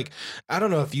feel like, I don't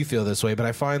know if you feel this way, but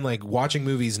I find like watching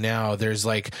movies now, there's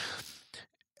like,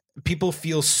 people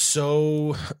feel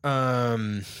so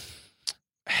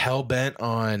hell-bent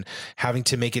on having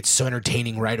to make it so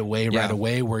entertaining right away,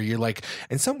 where you're like,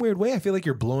 in some weird way, I feel like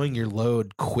you're blowing your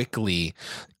load quickly.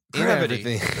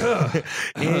 Gravity.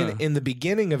 In the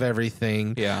beginning of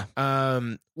everything. Yeah.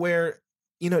 Where,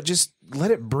 you know, just let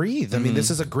it breathe. I mean,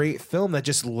 this is a great film that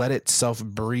just let itself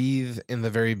breathe in the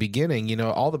very beginning. You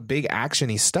know, all the big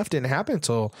action-y stuff didn't happen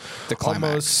until the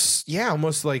climax.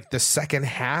 Almost like the second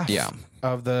half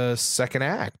of the second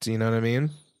act. You know what I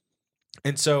mean?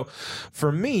 And so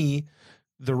for me,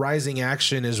 the rising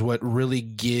action is what really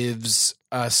gives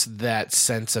us that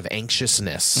sense of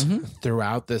anxiousness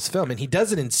throughout this film. And he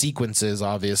does it in sequences,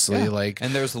 obviously.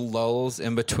 And there's lulls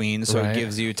in between, so it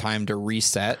gives you time to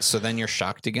reset. So then you're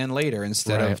shocked again later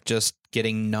instead of just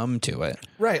getting numb to it.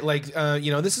 Right. Like,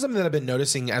 you know, this is something that I've been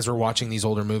noticing as we're watching these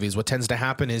older movies. What tends to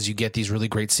happen is you get these really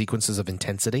great sequences of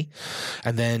intensity.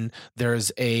 And then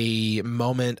there's a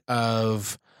moment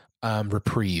of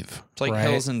reprieve. It's like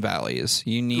hills and valleys.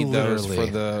 You need those for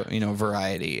the, you know,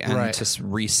 variety and to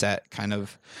reset kind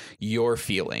of your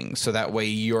feelings, so that way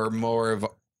you're more of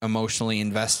emotionally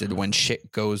invested when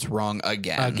shit goes wrong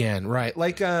again. Right.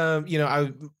 Like, you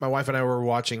know, my wife and I were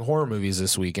watching horror movies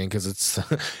this weekend because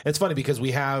it's funny because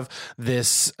we have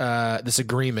this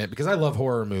agreement, because I love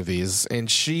horror movies and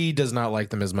she does not like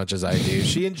them as much as I do.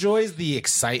 She enjoys the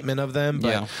excitement of them,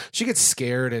 but she gets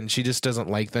scared and she just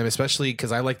doesn't like them, especially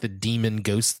because I like the demon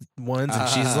ghost ones, and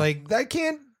she's like, I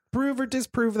can't prove or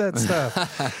disprove that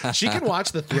stuff. She can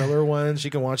watch the thriller ones. She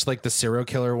can watch like the serial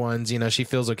killer ones. You know, she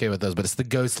feels okay with those, but it's the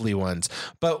ghostly ones.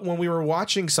 But when we were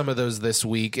watching some of those this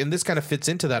week, and this kind of fits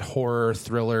into that horror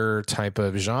thriller type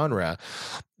of genre,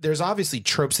 there's obviously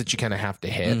tropes that you kind of have to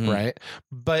hit, right?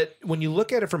 But when you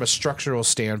look at it from a structural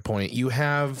standpoint, you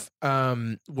have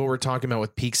what we're talking about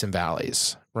with peaks and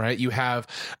valleys, right? You have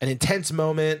an intense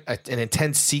moment, an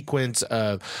intense sequence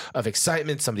of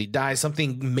excitement. Somebody dies,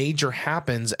 something major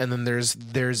happens, and then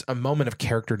there's a moment of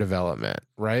character development,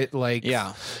 right? Like,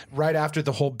 right after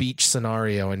the whole beach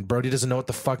scenario, and Brody doesn't know what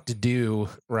the fuck to do,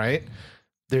 right?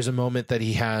 There's a moment that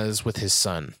he has with his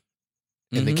son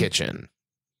in the kitchen.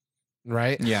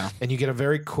 Right? Yeah. And you get a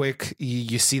very quick,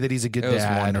 you see that he's a good dad. Was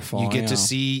wonderful. You get to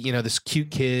see, you know, this cute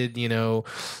kid, you know,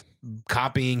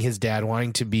 copying his dad,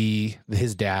 wanting to be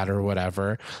his dad or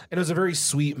whatever. And it was a very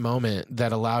sweet moment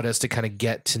that allowed us to kind of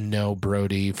get to know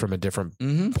Brody from a different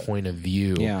point of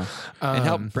view. Yeah. And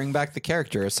help bring back the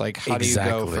character. It's like, how do you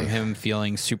go from him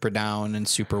feeling super down and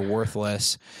super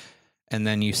worthless And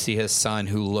then you see his son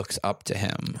who looks up to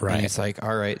him. Right. And it's like,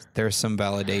 all right, there's some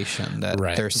validation that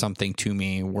there's something to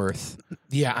me worth.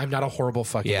 Yeah, I'm not a horrible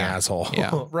fucking asshole.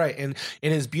 Yeah. Right. And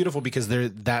it is beautiful because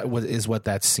is what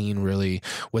that scene really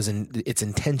was in its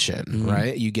intention,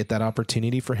 right? You get that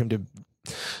opportunity for him to,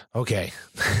 okay,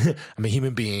 I'm a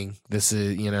human being. This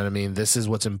is, you know what I mean? This is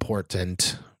what's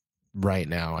important right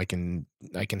now. I can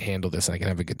handle this and I can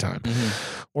have a good time.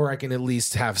 Or I can at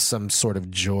least have some sort of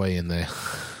joy in the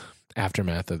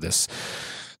aftermath of this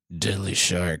deadly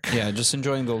shark. Yeah, just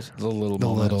enjoying the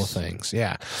little things.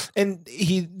 Yeah. And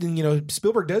he, you know,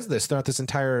 Spielberg does this throughout this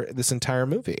entire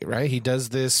movie, right? He does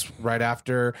this right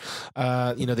after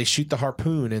you know, they shoot the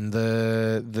harpoon and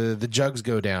the jugs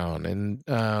go down and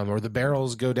or the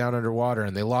barrels go down underwater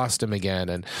and they lost him again,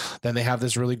 and then they have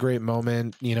this really great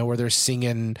moment, you know, where they're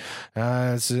singing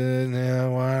right, and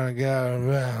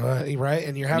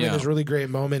you're having this really great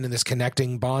moment in this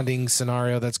connecting bonding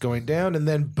scenario that's going down, and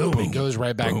then boom, it goes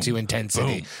right back to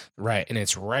intensity. Right. And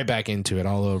it's right back into it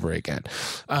all over again.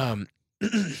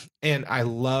 And I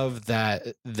love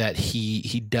that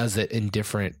he does it in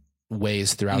different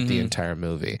ways throughout the entire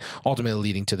movie, ultimately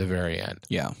leading to the very end.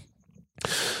 Yeah.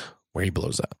 Where he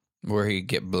blows up. Where he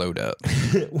get blowed up.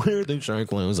 Where the shark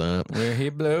blows up. Where he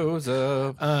blows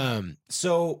up.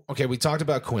 So, okay, we talked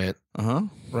about Quint.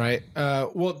 Right.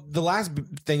 Well, the last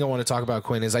thing I want to talk about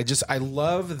Quint is I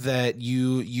love that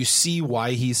you see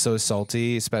why he's so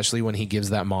salty, especially when he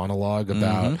gives that monologue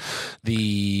about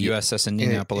the USS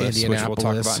Indianapolis, which we'll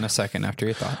talk about in a second after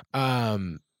your thought.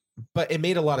 But it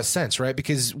made a lot of sense, right?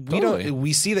 Because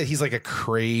we see that he's like a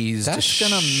crazed That's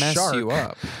gonna mess shark, you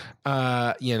up.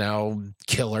 You know,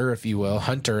 killer, if you will,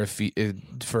 hunter,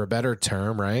 for a better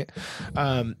term, right?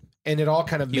 And it all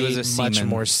kind of made much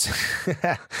more.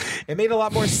 It made a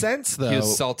lot more sense, though. He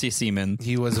was salty seaman.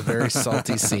 He was a very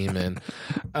salty seaman.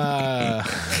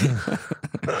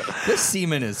 This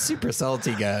seaman is super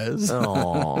salty, guys.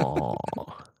 Oh,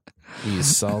 he's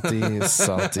salty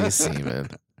seaman.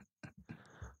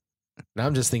 Now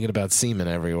I'm just thinking about semen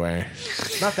everywhere.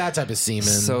 Not that type of semen.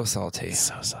 So salty.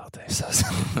 So salty.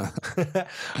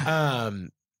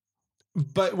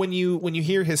 But when you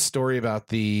hear his story about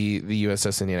the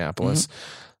USS Indianapolis,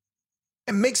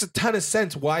 it makes a ton of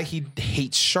sense why he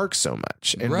hates sharks so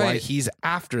much and why he's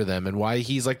after them and why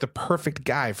he's like the perfect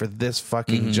guy for this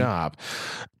fucking job,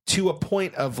 to a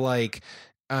point of like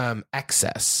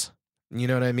excess. You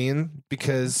know what I mean?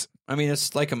 Because I mean,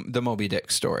 it's like the Moby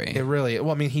Dick story. It really,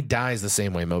 well, I mean, he dies the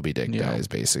same way Moby Dick dies,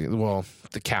 basically. Well,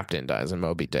 the captain dies in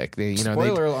Moby Dick.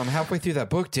 Spoiler, I'm halfway through that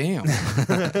book. Damn.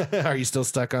 Are you still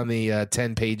stuck on the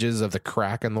 10 pages of the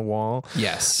crack in the wall?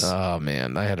 Yes. Oh,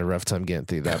 man. I had a rough time getting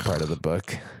through that part of the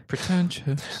book.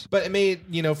 Pretentious. But it made,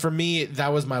 you know, for me,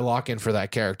 that was my lock-in for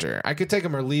that character. I could take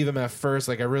him or leave him at first.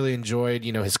 Like, I really enjoyed,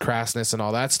 you know, his crassness and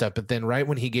all that stuff. But then right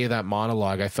when he gave that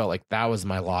monologue, I felt like that was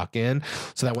my lock-in.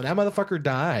 So that when that motherfucker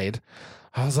died,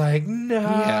 I was like, no.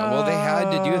 Yeah, well, they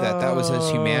had to do that. That was his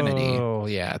humanity. Oh,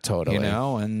 yeah, totally. You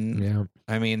know, and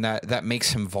I mean, that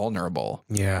makes him vulnerable.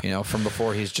 Yeah. You know, from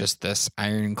before he's just this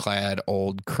ironclad,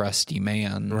 old, crusty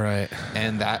man. Right.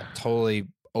 And that totally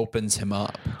opens him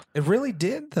up. It really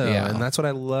did, though. Yeah. And that's what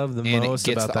I love the most about that. And it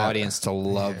gets the audience to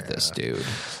love this dude.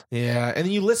 Yeah. And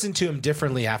then you listen to him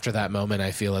differently after that moment,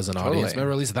 I feel, as an audience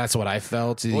member. At least that's what I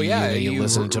felt. Well, yeah. You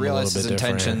listen to him a little bit his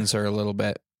intentions are a little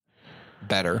bit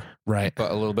better, right,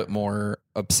 but a little bit more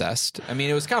obsessed. I mean,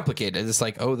 it was complicated. It's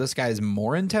like, oh, this guy's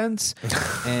more intense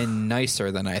and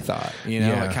nicer than I thought. You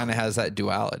know, it kind of has that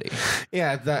duality.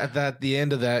 Yeah, that the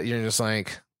end of that, you're just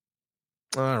like,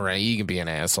 all right, you can be an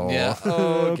asshole. Yeah,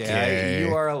 okay,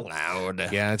 you are allowed.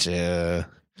 Gotcha.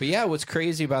 But yeah, what's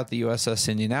crazy about the USS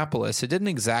Indianapolis? It didn't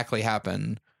exactly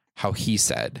happen how he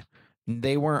said.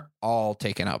 They weren't all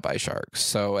taken out by sharks.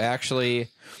 So actually,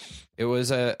 it was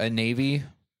a Navy.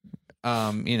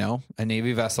 You know, a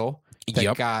Navy vessel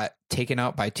that got taken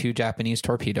out by 2 Japanese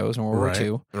torpedoes in World War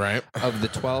II. Right. Of the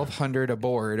 1,200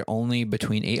 aboard, only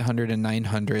between 800 and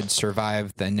 900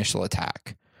 survived the initial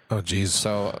attack. Oh, geez.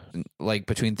 So, like,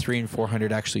 between 300 and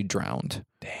 400 actually drowned.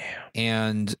 Damn.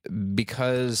 And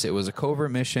because it was a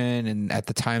covert mission, and at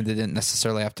the time they didn't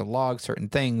necessarily have to log certain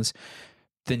things,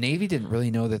 the Navy didn't really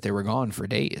know that they were gone for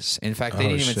days. In fact, they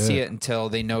didn't even see it until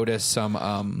they noticed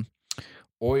some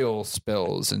oil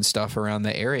spills and stuff around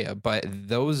the area, but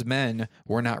those men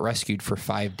were not rescued for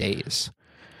 5 days.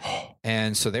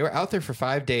 And so they were out there for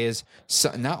 5 days.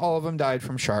 So not all of them died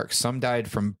from sharks. Some died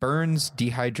from burns,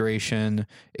 dehydration,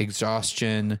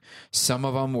 exhaustion. Some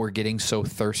of them were getting so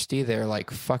thirsty, they're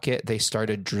like, fuck it. They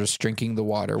started just drinking the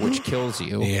water, which kills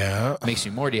you. Yeah. Makes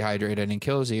you more dehydrated and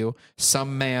kills you.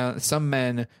 Some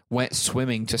men went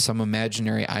swimming to some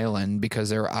imaginary island because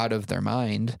they were out of their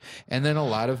mind. And then a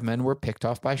lot of men were picked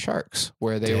off by sharks,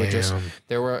 where they were just,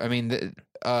 there were, I mean,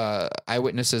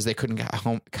 eyewitnesses, they couldn't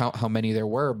count how many there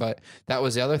were, but that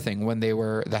was the other thing. When they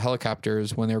were, the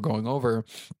helicopters, when they were going over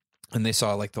and they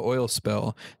saw like the oil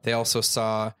spill, they also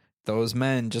saw those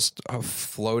men just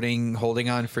floating, holding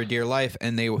on for dear life,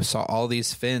 and they saw all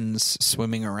these fins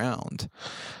swimming around.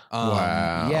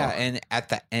 Wow. Yeah, and at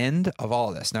the end of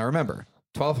all this, now remember,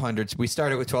 1200s, we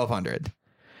started with 1200.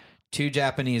 2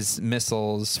 Japanese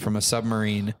missiles from a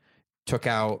submarine took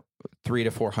out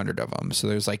 300 to 400 of them. So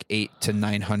there's like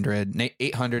 800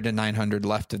 to 900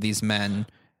 left of these men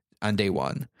on day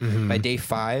 1. Mm-hmm. By day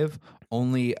 5,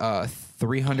 only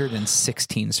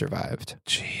 316 survived.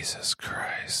 Jesus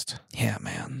Christ. Yeah,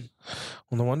 man.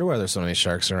 Well, no wonder why there's so many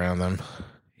sharks around them.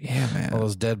 Yeah, man. All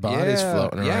those dead bodies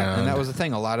floating around. Yeah, and that was the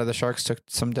thing. A lot of the sharks took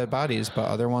some dead bodies, but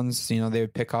other ones, they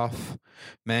would pick off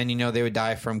men, they would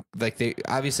die from, like, they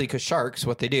obviously, because sharks,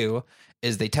 what they do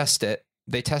is they test it.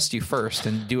 They test you first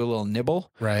and do a little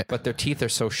nibble. Right. But their teeth are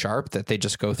so sharp that they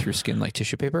just go through skin like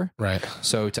tissue paper. Right.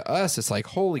 So to us, it's like,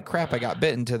 holy crap, I got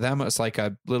bitten. To them, it's like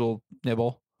a little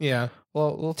nibble. Yeah. Well,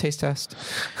 a little taste test,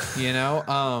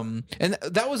 And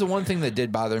that was the one thing that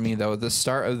did bother me, though. The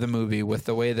start of the movie with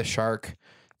the way the shark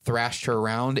thrashed her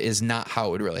around is not how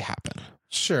it would really happen.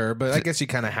 Sure, but I guess you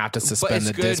kind of have to suspend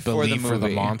the disbelief for the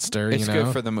monster. It's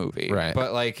good for the movie. Right.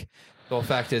 But, like, the whole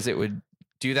fact is it would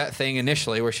do that thing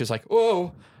initially where she was like,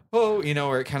 whoa,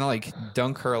 where it kind of like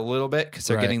dunk her a little bit because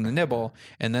they're getting the nibble,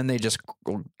 and then they just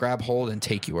grab hold and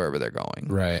take you wherever they're going.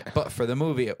 Right. But for the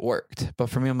movie, it worked. But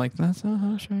for me, I'm like, that's not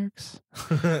how sharks.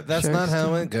 That's not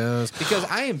how it goes. Because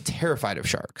I am terrified of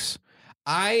sharks.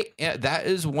 That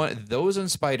is one, those and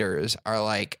spiders are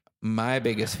like my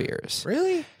biggest fears.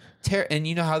 Really? And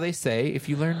you know how they say, if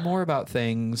you learn more about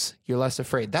things, you're less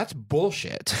afraid. That's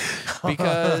bullshit.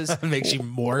 Because it makes you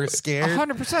more scared.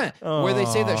 100%. Where they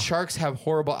say that sharks have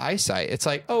horrible eyesight. It's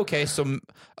like, okay, so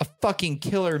a fucking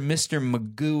killer Mr.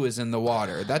 Magoo is in the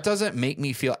water. That doesn't make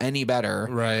me feel any better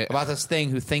about this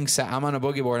thing who thinks that I'm on a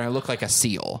boogie board and I look like a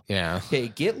seal. Yeah. Okay,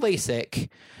 get LASIK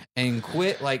and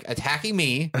quit like attacking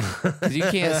me because you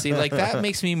can't see. Like, that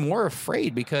makes me more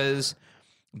afraid because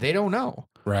they don't know.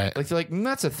 Right. Like, they're like,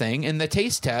 that's a thing. And the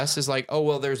taste test is like, oh,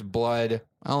 well, there's blood.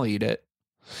 I'll eat it.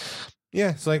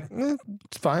 Yeah, it's like,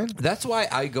 it's fine. That's why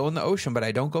I go in the ocean, but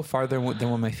I don't go farther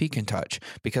than what my feet can touch.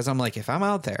 Because I'm like, if I'm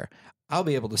out there, I'll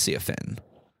be able to see a fin.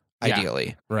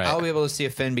 Ideally. Right. I'll be able to see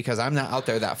a fin because I'm not out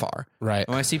there that far. Right.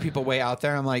 When I see people way out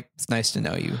there, I'm like, it's nice to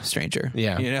know you, stranger.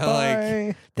 Yeah. Bye.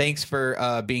 Like, thanks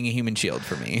for being a human shield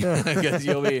for me. Because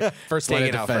you'll be first line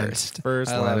of defense.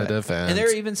 First line of defense. And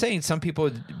they're even saying some people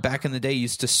back in the day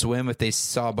used to swim if they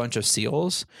saw a bunch of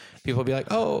seals. People would be like,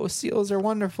 oh, seals are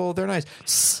wonderful. They're nice.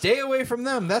 Stay away from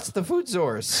them. That's the food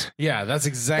source. Yeah, that's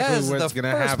exactly what's going to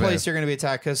happen. That's the first place you're going to be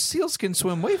attacked because seals can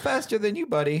swim way faster than you,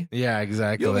 buddy. Yeah,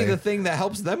 exactly. You'll be the thing that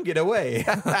helps them get away.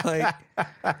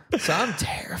 So I'm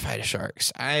terrified of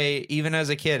sharks. Even as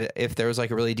a kid, if there was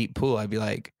like a really deep pool, I'd be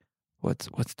like, what's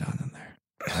down in there?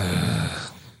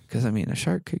 Because I mean, a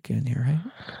shark could get in here,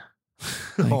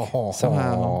 right? Like,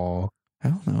 somehow. I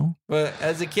don't know. But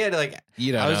as a kid, like,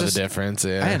 you don't know the difference.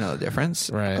 Yeah. I didn't know the difference.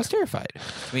 Right. I was terrified.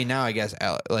 I mean, now I guess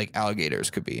like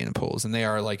alligators could be in pools, and they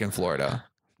are like in Florida.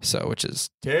 So, which is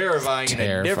terrifying in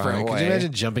a different way. Could you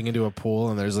imagine jumping into a pool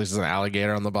and there's like an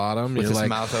alligator on the bottom with his like,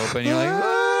 mouth open? You're like,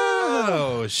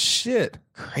 whoa, shit,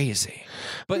 crazy.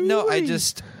 But no,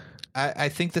 I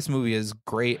think this movie is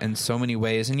great in so many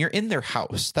ways, and you're in their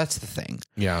house. That's the thing.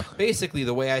 Yeah. Basically,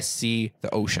 the way I see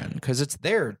the ocean, because it's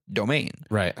their domain.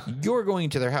 Right. You're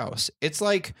going to their house. It's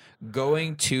like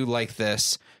going to like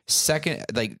this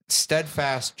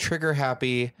steadfast, trigger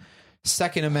happy,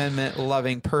 Second Amendment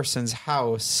loving person's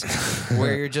house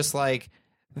where you're just like,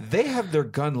 they have their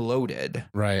gun loaded.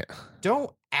 Right.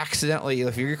 Don't accidentally,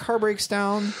 if your car breaks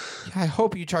down, I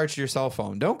hope you charged your cell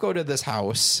phone. Don't go to this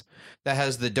house that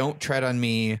has the "Don't Tread on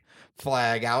Me"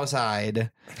 flag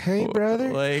outside. Hey,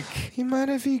 brother. Like, you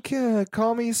mind if you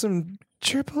call me some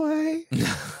AAA?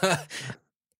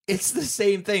 It's the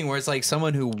same thing where it's like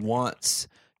someone who wants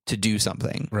to do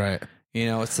something. Right.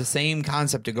 It's the same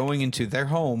concept of going into their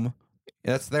home.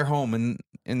 That's their home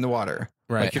in the water.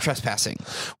 Right. Like, you're trespassing.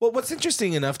 Well, what's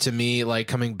interesting enough to me, like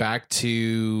coming back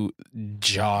to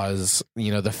Jaws,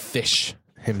 the fish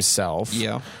himself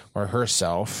or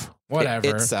herself,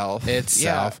 Whatever. Itself.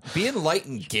 Yeah. Being light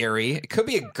and Gary. It could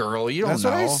be a girl. You don't know. That's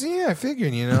what I see. I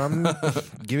figured, I'm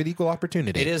give it equal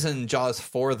opportunity. It is in Jaws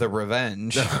for the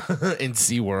Revenge. In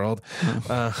SeaWorld.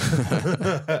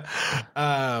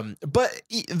 But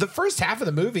the first half of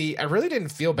the movie, I really didn't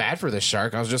feel bad for the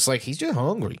shark. I was just like, he's just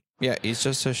hungry. Yeah, he's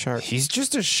just a shark. He's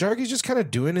just a shark. He's just kind of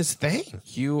doing his thing.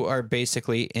 You are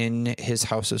basically in his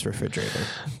house's refrigerator.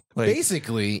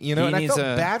 Basically, and I felt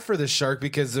bad for the shark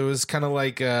because it was kind of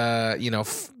like, a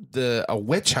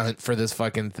witch hunt for this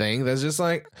fucking thing. That's just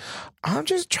like, I'm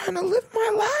just trying to live my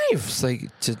life. It's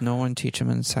like, did no one teach him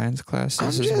in science class?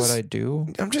 This is what I do.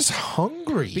 I'm just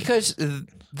hungry. Because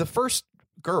the first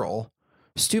girl,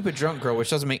 stupid drunk girl, which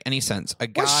doesn't make any sense.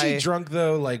 Was she drunk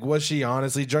though? Like, was she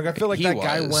honestly drunk? I feel like that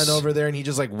guy went over there and he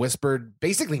just like whispered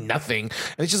basically nothing,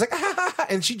 and she's like,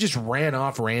 and she just ran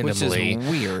off randomly, which is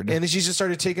weird. And then she just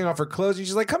started taking off her clothes. And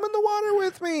she's like, "Come in the water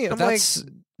with me." And that's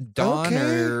Dawn okay.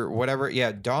 or whatever.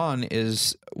 Yeah, Dawn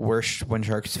is where when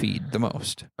sharks feed the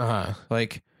most.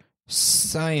 Like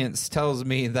science tells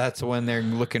me that's when they're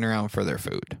looking around for their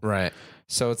food. Right.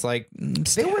 So it's like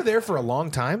they were there for a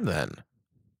long time then.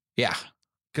 Yeah.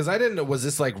 Because I didn't know, was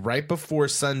this like right before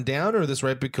sundown or this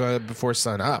right before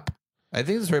sun up? I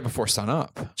think it was right before sun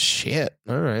up. Shit.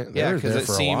 All right. Yeah, because it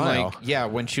seemed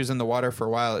like, when she was in the water for a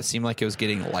while, it seemed like it was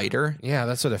getting lighter. Yeah,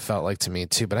 that's what it felt like to me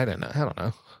too, but I didn't know. I don't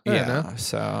know. I don't know.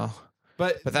 So.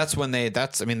 But that's when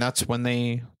that's when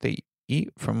they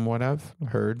eat, from what I've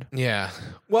heard. Yeah.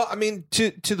 Well, I mean,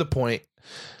 to the point,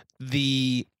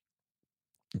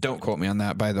 don't quote me on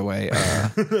that, by the way.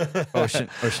 Ocean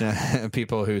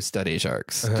people who study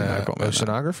sharks. Do not quote me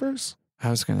oceanographers? I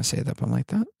was going to say that, but I'm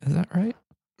like, is that right?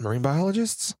 Marine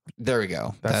biologists? There we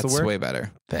go. That's the word? Way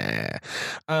better. Yeah,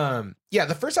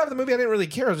 the first half of the movie, I didn't really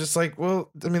care. I was just like, well,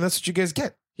 I mean, that's what you guys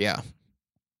get. Yeah.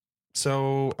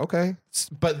 So, okay.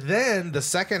 But then the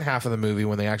second half of the movie,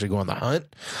 when they actually go on the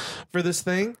hunt for this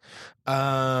thing,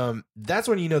 that's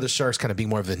when the shark's kind of being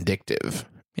more vindictive.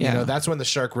 Yeah. That's when the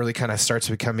shark really kind of starts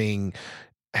having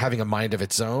a mind of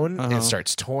its own and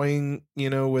starts toying,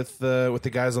 with the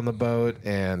guys on the boat.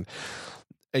 And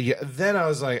then I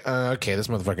was like, okay, this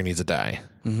motherfucker needs to die.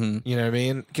 Mm-hmm. You know what I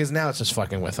mean? Because now it's just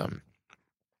fucking with him.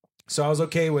 So I was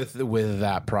okay with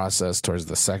that process towards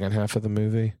the second half of the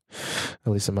movie,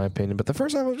 at least in my opinion. But the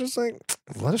first half I was just like,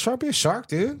 let a shark be a shark,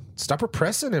 dude. Stop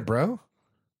repressing it, bro.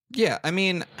 Yeah, I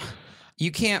mean,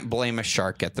 you can't blame a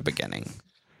shark at the beginning.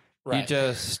 Right. You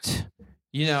just,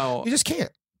 you just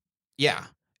can't. Yeah.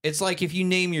 It's like if you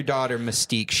name your daughter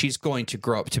Mystique, she's going to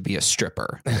grow up to be a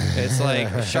stripper. It's like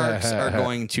sharks are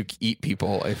going to eat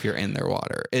people if you're in their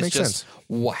water. It's Makes just sense.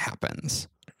 What happens.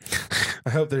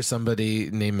 I hope there's somebody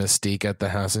named Mystique at the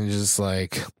house and just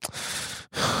like...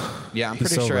 Yeah, I'm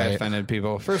pretty sure I offended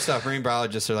people. First off, marine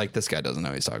biologists are like, this guy doesn't know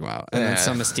what he's talking about. And then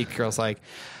some Mystique girl's like,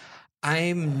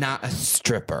 I'm not a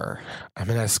stripper. I'm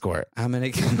an escort. I'm an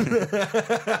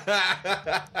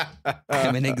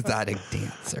exotic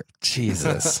dancer.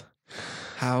 Jesus.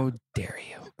 How dare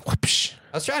you? Whoopsh.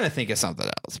 I was trying to think of something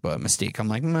else, but Mystique, I'm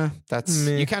like, meh,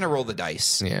 Meh. You kind of roll the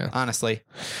dice. Yeah. Honestly,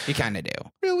 you kind of do.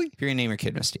 Really? If you're going to name your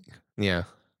kid Mystique. Yeah.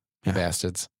 You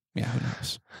bastards. Yeah, who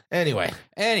knows? Anyway.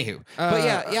 Anywho. But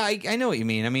yeah, I know what you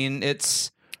mean. I mean,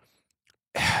 it's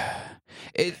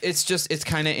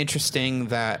kind of interesting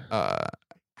that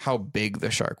how big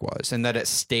the shark was and that it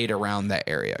stayed around that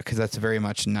area, because that's very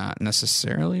much not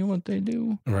necessarily what they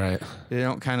do. Right. They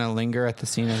don't kind of linger at the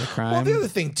scene of the crime. Well, the other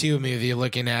thing too, maybe you're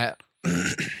looking at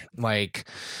like,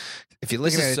 if you're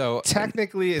looking at it,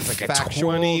 technically it's like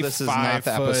factual, a 25 this is not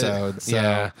the episode. So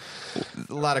yeah.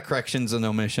 A lot of corrections and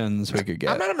omissions we could get.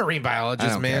 I'm not a marine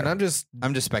biologist, man. Care. I'm just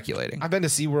speculating. I've been to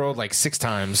SeaWorld like 6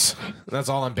 times. That's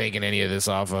all I'm banking any of this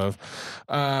off of.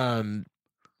 The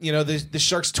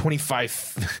shark's 25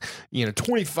 feet,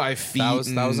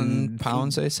 1,000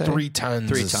 pounds, they say. 3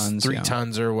 tons. 3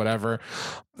 tons or whatever.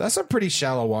 That's some pretty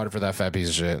shallow water for that fat piece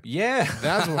of shit. Yeah.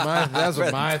 That's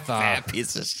what my thought. Fat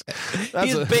piece of shit.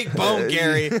 He's a big bone,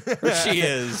 Gary. Or she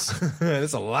is.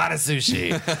 That's a lot of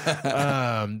sushi.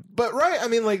 But right, I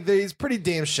mean, like, there's pretty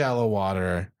damn shallow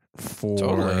water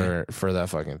for that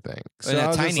fucking thing. So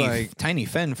and tiny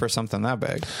fin for something that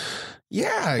big.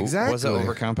 Yeah, exactly. Was it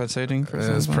overcompensating for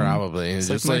something? It was probably. It's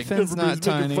just like, my fin's not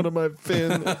tiny. Making fun of my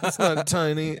fin. It's not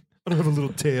tiny. I don't have a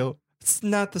little tail. It's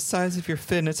not the size of your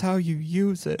fin. It's how you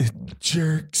use it.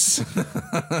 Jerks.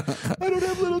 I don't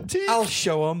have little teeth. I'll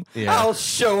show them. Yeah. I'll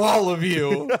show all of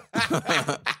you.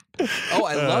 Oh,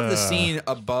 I love the scene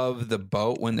above the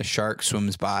boat when the shark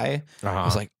swims by. I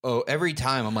was like, every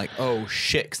time I'm like, oh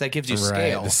shit, because that gives you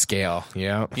scale. The scale,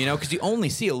 yeah. Because you only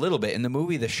see a little bit in the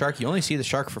movie. You only see the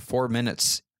shark for 4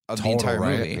 minutes of the entire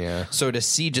movie. Yeah. So to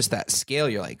see just that scale,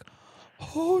 you're like,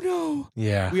 oh no.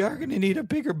 Yeah. We are going to need a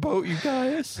bigger boat, you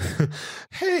guys.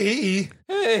 Hey.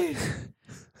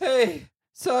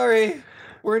 Sorry.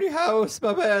 We're in your house.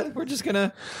 My bad. We're just going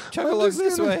to chug along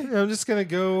this way. I'm just going to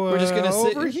go We're just gonna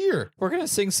over here. We're going to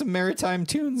sing some maritime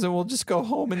tunes and we'll just go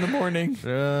home in the morning.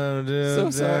 So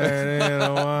sorry. I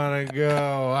don't want to go.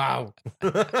 Wow.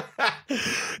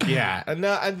 Yeah. And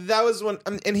that was one.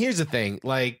 And here's the thing.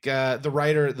 Like the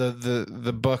writer,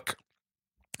 the book,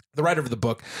 the writer of the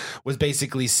book was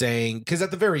basically saying, because at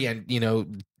the very end, you know,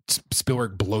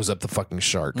 Spielberg blows up the fucking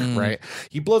shark, right?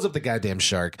 He blows up the goddamn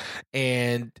shark.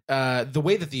 And the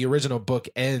way that the original book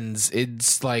ends,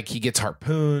 it's like he gets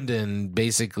harpooned and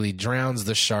basically drowns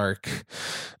the shark.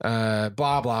 Blah,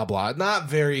 blah, blah. Not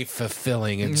very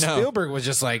fulfilling. And Spielberg was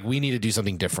just like, we need to do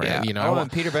something different. You know?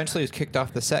 And Peter Benchley was kicked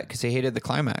off the set because he hated the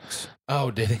climax.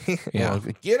 Oh, did he? Yeah. Well,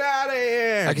 get out of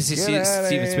here. I can see Steven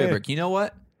Spielberg. You know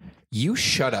what? You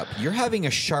shut up. You're having a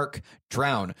shark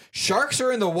drown. Sharks are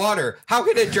in the water. How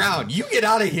can it drown? You get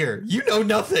out of here. You know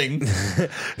nothing.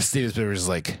 Steven Spielberg's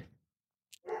like,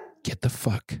 get the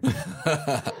fuck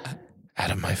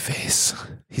out of my face.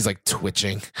 He's like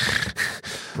twitching.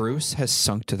 Bruce has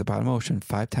sunk to the bottom of the ocean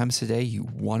 5 times a day. You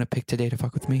want to pick today to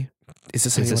fuck with me? Is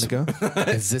this how you want to go?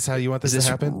 Is this how you want this to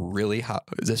happen?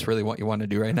 Is this really what you want to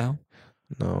do right now?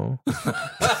 No.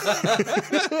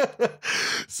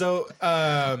 So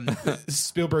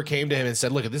Spielberg came to him and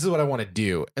said, look, this is what I want to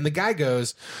do. And the guy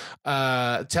goes,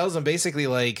 tells him basically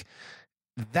like,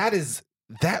 that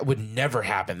would never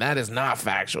happen. That is not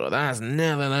factual. That's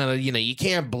never, you know, you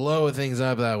can't blow things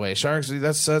up that way. Sharks,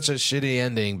 that's such a shitty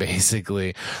ending,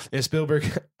 basically. And Spielberg,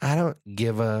 I don't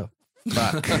give a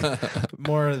fuck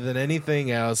more than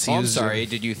anything else. I'm sorry.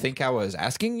 Did you think I was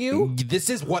asking you? This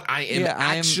is what I am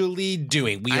actually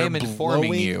doing. I am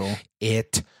informing you.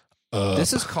 It up.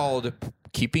 This is called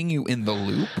keeping you in the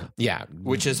loop. Yeah,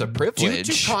 which is a privilege.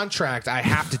 Due to contract, I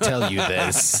have to tell you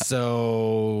this.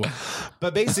 So,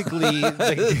 but basically,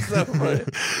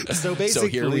 so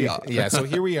here we are. Yeah, so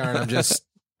here we are, and I'm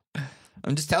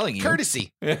just telling you,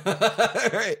 courtesy.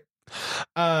 Right.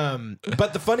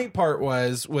 But the funny part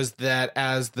was that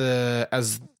as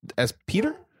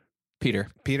Peter,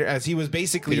 as he was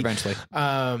basically Peter Benchley,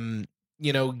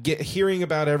 you know, hearing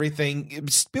about everything,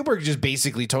 Spielberg just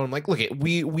basically told him, like, look,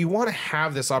 we want to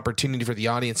have this opportunity for the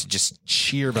audience to just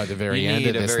cheer by the very end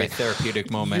of this. You need a very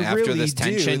therapeutic moment. After this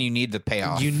tension, you need the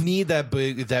payoff. You need that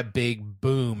big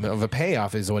boom of a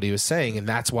payoff is what he was saying. And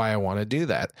that's why I want to do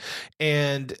that.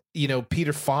 And, you know,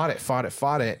 Peter fought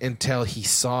it until he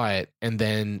saw it and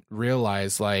then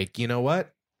realized, like, you know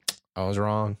what? I was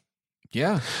wrong.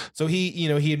 Yeah. So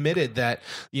he admitted that,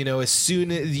 you know, as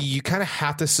soon as you kind of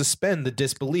have to suspend the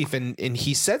disbelief. And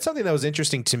he said something that was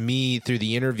interesting to me through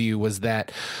the interview was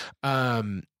that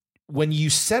when you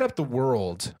set up the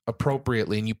world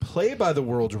appropriately and you play by the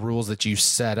world's rules that you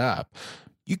set up,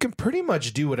 you can pretty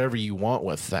much do whatever you want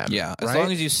with them. Yeah, as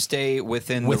long as you stay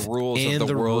within the rules of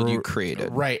the world you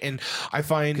created. Right, and I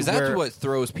find because that's what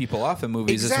throws people off in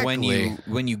movies is when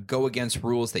you go against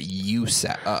rules that you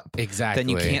set up. Exactly. Then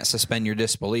you can't suspend your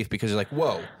disbelief because you're like,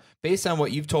 whoa, based on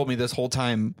what you've told me this whole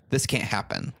time, this can't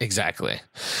happen. Exactly.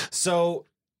 So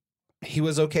he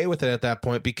was okay with it at that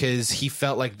point because he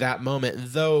felt like that moment,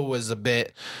 though, was a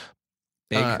bit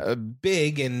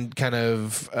big and kind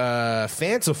of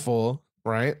fanciful.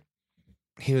 Right,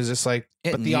 he was just like,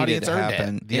 but the audience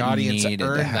earned it. The audience earned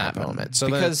that moment. So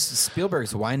because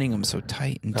Spielberg's winding them so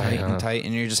tight and tight and tight,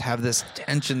 and you just have this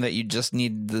tension that you just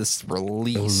need this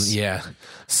release. Yeah,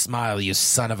 smile, you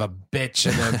son of a bitch,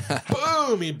 and then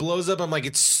boom, he blows up. I'm like,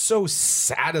 it's so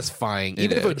satisfying,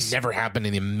 even if it would never happen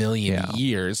in a million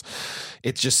years.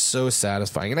 It's just so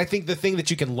satisfying, and I think the thing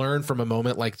that you can learn from a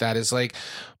moment like that is like,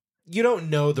 you don't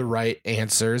know the right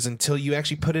answers until you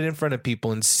actually put it in front of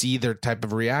people and see their type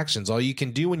of reactions. All you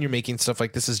can do when you're making stuff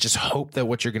like this is just hope that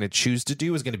what you're going to choose to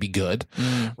do is going to be good,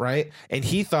 right? And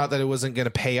he thought that it wasn't going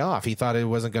to pay off. He thought it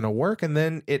wasn't going to work, and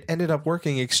then it ended up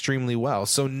working extremely well.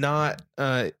 So not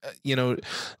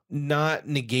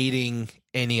negating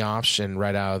any option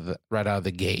right out of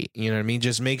the gate. You know what I mean?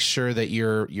 Just make sure that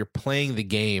you're playing the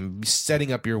game,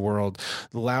 setting up your world,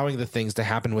 allowing the things to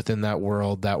happen within that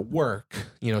world that work,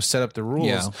 you know, set up the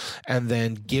rules and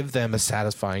then give them a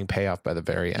satisfying payoff by the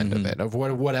very end of it, of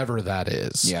whatever that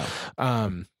is. Yeah.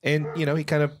 And, he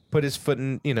kind of put his foot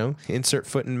in, insert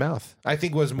foot in mouth. I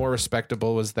think what was more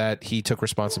respectable was that he took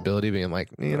responsibility, being like,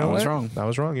 I was wrong. I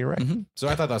was wrong. You're right. Mm-hmm. So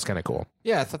I thought that was kind of cool.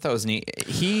 Yeah, I thought that was neat.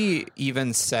 He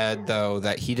even said, though,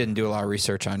 that he didn't do a lot of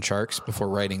research on sharks before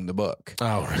writing the book.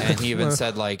 Oh, really? And he even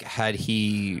said, like, had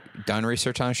he done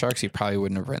research on sharks, he probably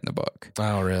wouldn't have written the book.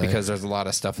 Oh, really? Because there's a lot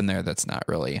of stuff in there that's not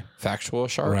really factual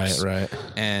sharks. Right.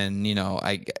 And,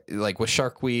 I like with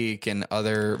Shark Week and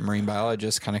other marine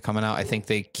biologists kind of coming out, I think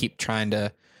they keep trying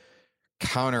to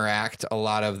counteract a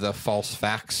lot of the false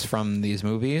facts from these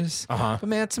movies. But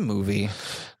man, it's a movie.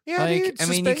 Yeah, dude,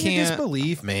 you can't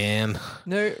disbelief, man.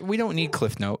 No, we don't need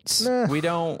Cliff Notes. Nah. We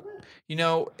don't.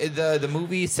 The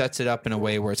movie sets it up in a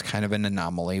way where it's kind of an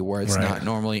anomaly, where it's not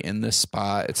normally in this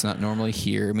spot. It's not normally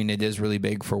here. I mean, it is really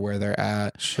big for where they're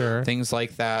at. Sure. Things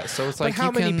like that. So it's like,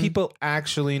 how many people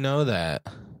actually know that?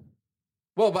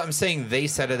 Well, but I'm saying they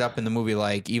set it up in the movie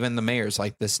like even the mayor's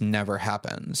like, this never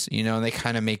happens. They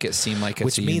kind of make it seem like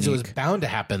it's which means it was bound to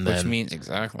happen then. Which means,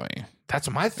 exactly. That's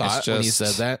my thought when you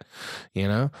said that.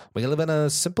 We live in a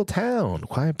simple town,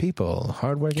 quiet people,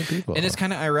 hardworking people. And it's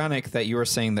kind of ironic that you were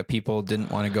saying that people didn't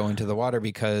want to go into the water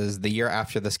because the year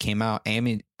after this came out,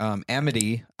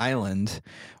 Amity Island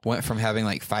went from having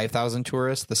like 5,000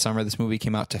 tourists the summer this movie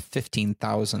came out to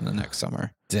 15,000 the next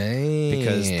summer. Dang.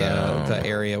 Because the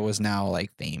area was now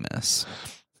like famous.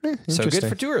 So good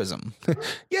for tourism.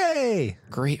 Yay!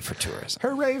 Great for tourism.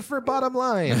 Hooray for bottom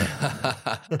line.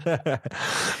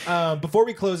 Before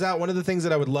we close out, one of the things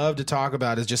that I would love to talk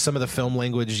about is just some of the film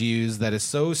language used that is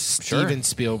so Steven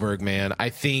Spielberg, man. I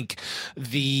think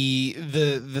the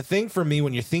thing for me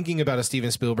when you're thinking about a Steven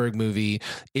Spielberg movie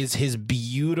is his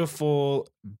beautiful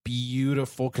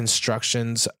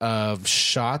constructions of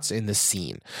shots in the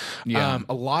scene. Yeah.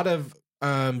 A lot of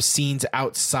scenes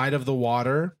outside of the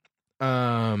water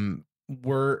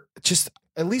were just,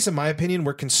 at least in my opinion,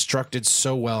 were constructed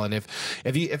so well. And if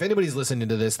anybody's listening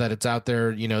to this, that it's out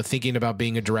there, thinking about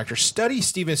being a director, study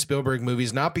Steven Spielberg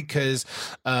movies, not because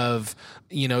of,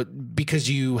 because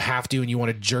you have to and you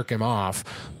want to jerk him off,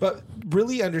 but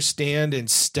really understand and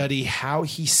study how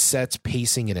he sets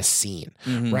pacing in a scene,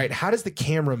 right? How does the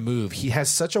camera move? He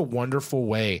has such a wonderful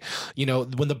way,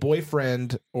 when the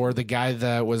boyfriend or the guy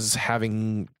that was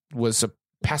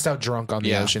passed out drunk on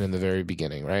the ocean in the very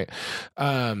beginning, right?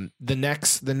 The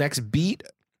next beat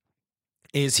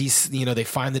is they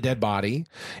find the dead body,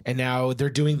 and now they're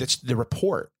doing the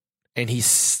report, and he's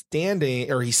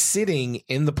sitting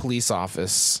in the police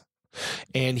office,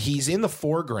 and he's in the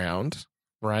foreground,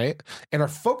 right? And our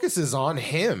focus is on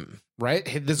him, right?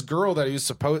 This girl that he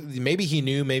was maybe he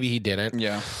knew, maybe he didn't.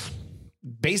 Yeah.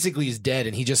 Basically he's dead,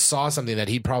 and he just saw something that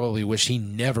he'd probably wish he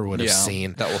never would have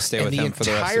seen. That will stay with him for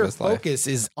the rest of his life. The entire focus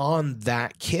is on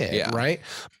that kid, right?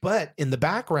 But in the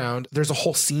background, there's a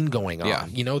whole scene going on. Yeah.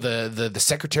 The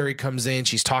secretary comes in,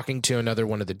 she's talking to another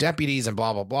one of the deputies, and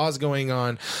blah, blah, blah is going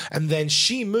on. And then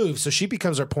she moves, so she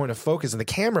becomes our point of focus, and the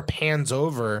camera pans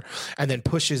over and then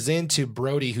pushes into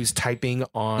Brody, who's typing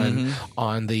on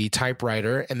the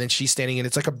typewriter, and then she's standing in.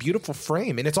 It's like a beautiful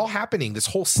frame, and it's all happening. This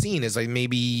whole scene is like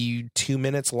maybe 2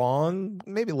 minutes long,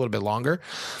 maybe a little bit longer,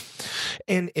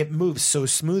 and it moves so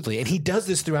smoothly. And he does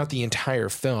this throughout the entire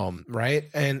film, right?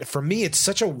 And for me, it's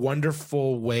such a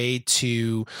wonderful way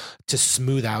to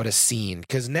smooth out a scene,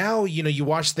 because now you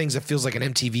watch things that feels like an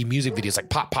MTV music video. It's like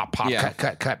pop, pop, pop,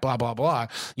 cut, blah, blah, blah.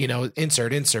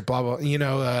 Insert, blah, blah.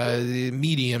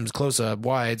 Mediums, close up,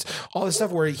 wides, all this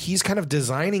stuff where he's kind of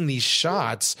designing these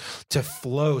shots to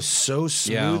flow so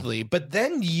smoothly, but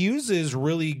then uses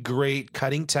really great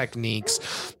cutting techniques.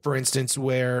 For instance,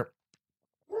 where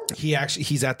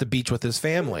he's at the beach with his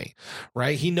family,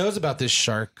 right? He knows about this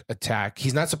shark attack.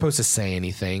 He's not supposed to say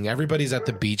anything. Everybody's at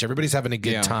the beach. Everybody's having a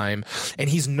good time, and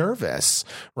he's nervous,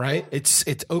 right?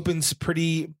 It opens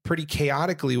pretty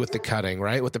chaotically with the cutting,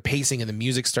 right? With the pacing, and the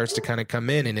music starts to kind of come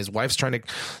in, and his wife's trying to,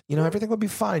 everything will be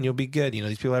fine. You'll be good.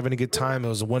 These people are having a good time. It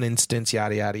was one instance,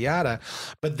 yada, yada, yada.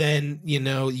 But then,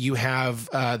 you have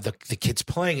the kids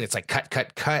playing, and it's like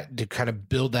cut to kind of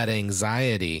build that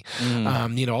anxiety.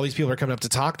 All these people are coming up to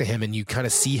talk to him, and you kind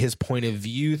of see his point of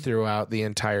view throughout the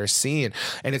entire scene.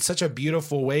 And it's such a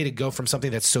beautiful way to go from something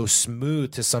that's so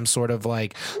smooth to some sort of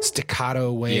like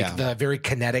staccato way, the very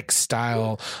kinetic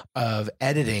style of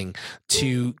editing,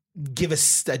 to give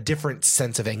us a different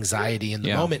sense of anxiety in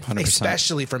the moment, 100%.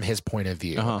 Especially from his point of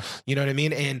view. You know what I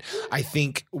mean? And I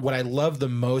think what I love the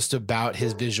most about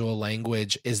his visual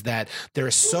language is that there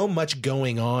is so much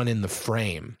going on in the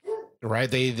frame, right?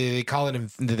 They call it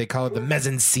the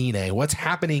mise-en-scene. What's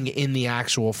happening in the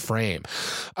actual frame?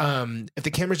 If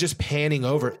the camera's just panning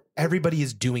over, everybody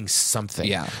is doing something.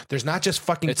 Yeah, there's not just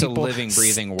fucking it's people a living,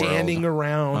 breathing standing world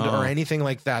around or anything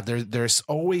like that. There's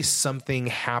always something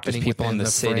happening. People in the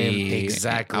city, frame.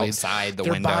 Exactly, outside the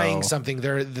they're window, buying something.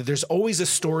 There's always a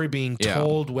story being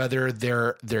told, whether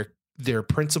they're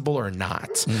principal or not.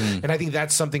 Mm-hmm. And I think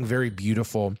that's something very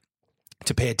beautiful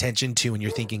to pay attention to when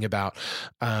you're thinking about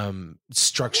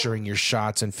structuring your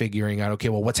shots and figuring out, okay,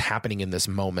 well, what's happening in this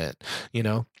moment, you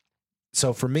know?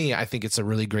 So for me, I think it's a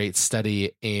really great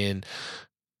study in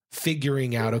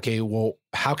figuring out, okay, well,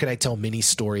 how can I tell mini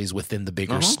stories within the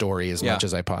bigger story as much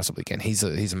as I possibly can? He's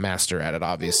a master at it,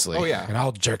 obviously. Oh yeah, and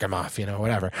I'll jerk him off,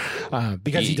 whatever,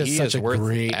 because he does such a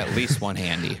great. At least one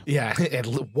handy. Yeah,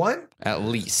 one at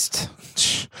least.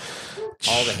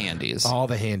 All the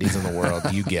handies in the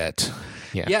world you get.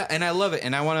 Yeah, and I love it,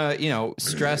 and I want to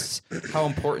stress how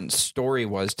important story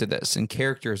was to this and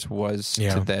characters was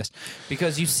to this,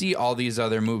 because you see all these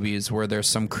other movies where there's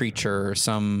some creature or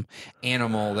some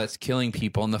animal that's killing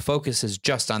people, and the focus is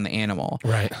just on the animal,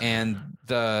 right? And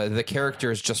the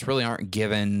characters just really aren't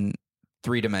given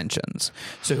 3 dimensions.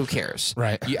 So who cares?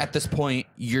 Right. At this point,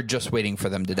 you're just waiting for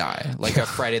them to die. Like a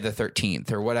Friday the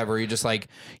 13th or whatever. You're just like,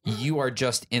 you are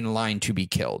just in line to be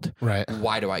killed. Right.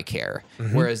 Why do I care?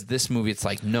 Mm-hmm. Whereas this movie, it's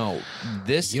like, no,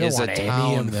 this you is don't a want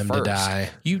town any of them first. to die.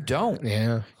 You don't.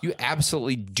 Yeah. You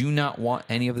absolutely do not want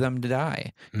any of them to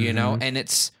die. You know? And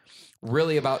it's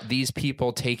really about these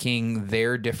people taking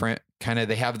their different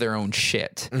they have their own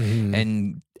shit.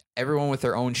 And everyone with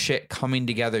their own shit coming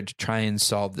together to try and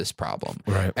solve this problem.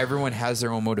 Right. Everyone has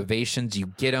their own motivations. You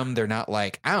get them. They're not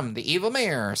like, I'm the evil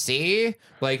mayor, see?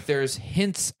 Like, there's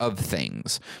hints of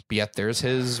things, but yet there's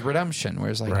his redemption, where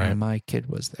it's like, oh, my kid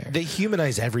was there. They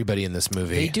humanize everybody in this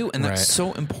movie. They do, and that's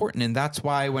so important. And that's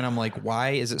why when I'm like,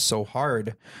 why is it so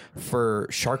hard for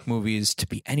shark movies to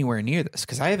be anywhere near this?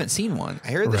 Because I haven't seen one.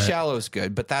 I heard The Shallow's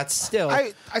good, but that's still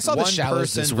I saw The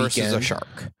Shallows this weekend. Versus a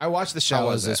shark. I watched The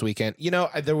Shallows this weekend.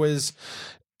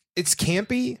 It's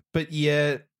campy, but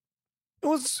yet it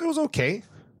was okay.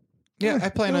 Yeah, I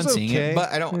plan on seeing it,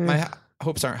 but I don't. My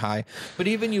hopes aren't high. But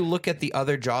even you look at the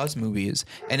other Jaws movies,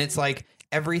 and it's like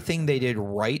everything they did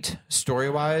right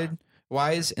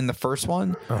story-wise in the first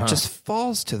one just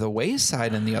falls to the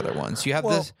wayside in the other ones. You have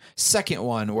this second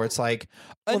one where it's like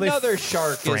another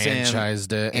shark is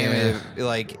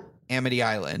in Amity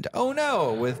Island. Oh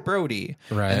no, with Brody.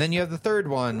 Right. And then you have the third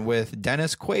one with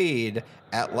Dennis Quaid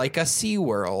at like a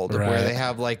SeaWorld where they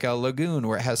have like a lagoon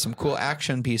where it has some cool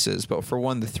action pieces. But for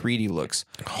one, the 3D looks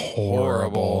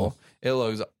horrible. It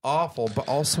looks awful, but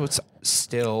also it's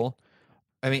still,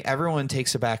 everyone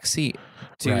takes a back seat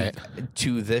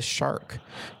to this shark.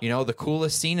 The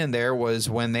coolest scene in there was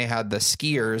when they had the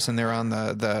skiers and they're on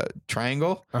the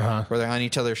triangle where they're on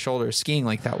each other's shoulders skiing.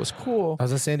 Like, that was cool. I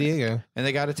was in San Diego. And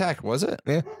they got attacked, was it?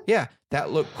 Yeah. Yeah,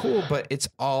 that looked cool, but it's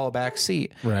all back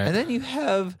seat. Right. And then you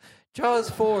have Jaws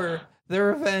 4, The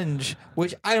Revenge,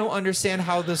 which I don't understand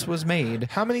how this was made.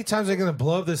 How many times are they going to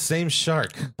blow up the same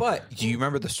shark? But do you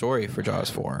remember the story for Jaws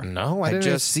 4? No, I didn't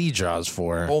just see Jaws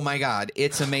 4. Oh my God,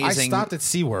 it's amazing. I stopped at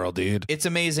SeaWorld, dude. It's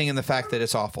amazing in the fact that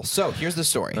it's awful. So here's the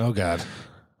story. Oh God.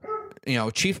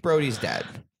 Chief Brody's dead.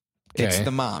 Okay. It's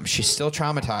the mom. She's still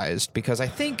traumatized because I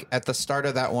think at the start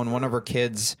of that one of her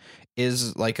kids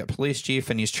is like a police chief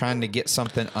and he's trying to get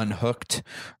something unhooked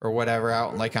or whatever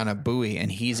out like on a buoy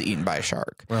and he's eaten by a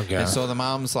shark. Okay. And so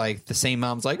the same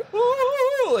mom's like,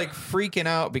 ooh, like freaking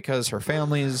out because her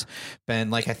family's been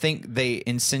like, I think they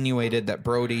insinuated that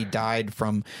Brody died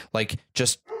from like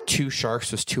just 2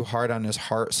 sharks was too hard on his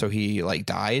heart. So he like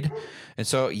died. And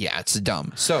so, yeah, it's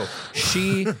dumb. So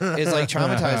she is like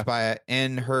traumatized by it.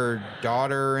 And her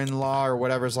daughter-in-law or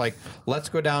whatever is like, let's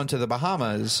go down to the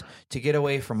Bahamas to get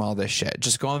away from all this shit.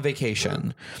 Just go on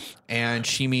vacation. And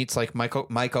she meets like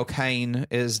Michael Caine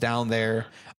is down there.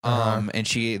 And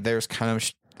there's kind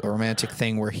of a romantic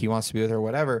thing where he wants to be with her or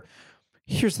whatever.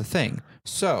 Here's the thing.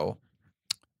 So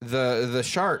the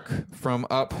shark from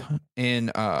up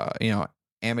in,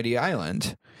 Amity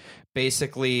Island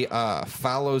basically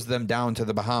follows them down to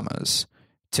the Bahamas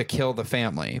to kill the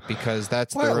family because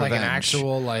that's their revenge. Like an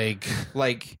actual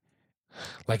like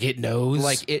it knows?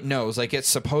 Like it knows. Like it's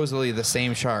supposedly the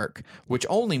same shark, which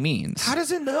only means... How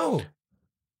does it know?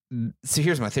 So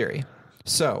here's my theory.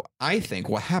 So I think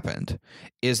what happened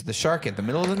is the shark in the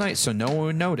middle of the night, so no one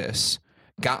would notice,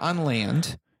 got on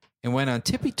land and went on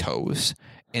tippy toes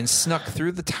and snuck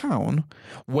through the town,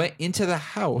 went into the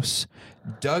house,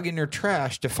 dug in her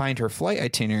trash to find her flight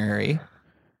itinerary,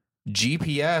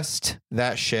 GPS'd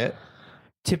that shit,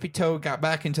 tippy-toe got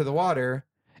back into the water,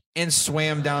 and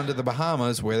swam down to the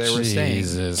Bahamas where they were staying.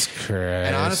 Jesus Christ.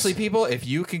 And honestly, people, if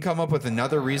you can come up with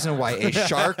another reason why a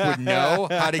shark would know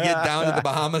how to get down to the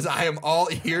Bahamas, I am all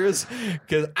ears,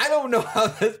 because I don't know how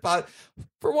this spot.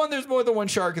 For one, there's more than one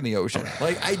shark in the ocean.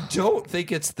 Like, I don't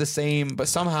think it's the same, but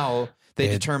somehow they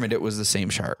determined it was the same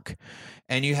shark.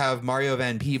 And you have Mario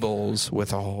Van Peebles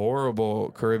with a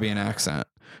horrible Caribbean accent.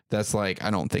 That's like,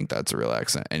 I don't think that's a real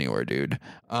accent anywhere, dude.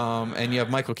 And you have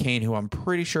Michael Caine, who I'm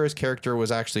pretty sure his character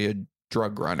was actually a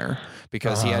drug runner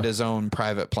because he had his own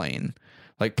private plane.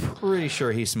 Like, pretty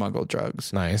sure he smuggled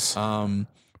drugs. Nice.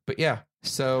 But yeah.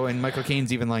 So, and Michael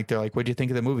Caine's even like, they're like, what do you think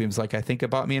of the movie? He was like, I think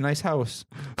it bought me a nice house.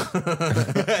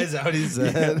 Is that what he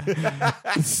said? Yeah.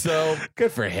 So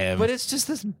good for him. But it's just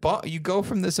this, you go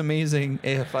from this amazing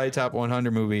AFI Top 100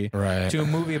 movie to a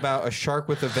movie about a shark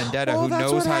with a vendetta who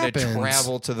knows how to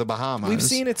travel to the Bahamas. We've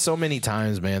seen it so many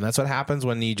times, man. That's what happens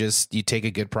when you take a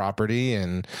good property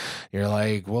and you're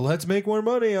like, well, let's make more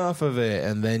money off of it.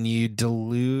 And then you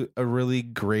dilute a really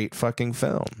great fucking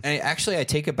film. And actually, I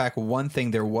take it back one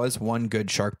thing. There was one good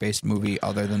shark-based movie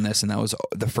other than this, and that was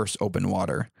the first Open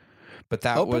Water. But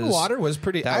that Open Water was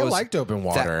pretty. I liked Open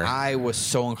Water. I was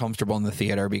so uncomfortable in the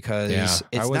theater because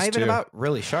it's not even about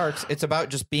really sharks. It's about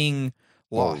just being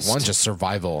lost. One, just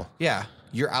survival. Yeah,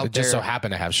 you're out there. Just so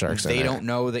happen to have sharks. They don't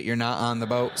know that you're not on the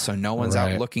boat, so no one's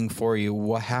out looking for you.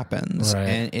 What happens?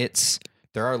 And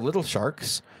there are little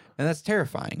sharks. And that's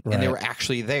terrifying. And they were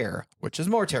actually there, which is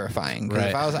more terrifying. Because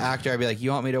if I was an actor, I'd be like, you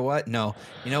want me to what? No.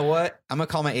 You know what? I'm going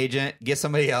to call my agent, get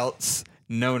somebody else.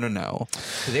 No.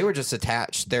 So they were just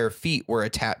attached. Their feet were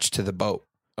attached to the boat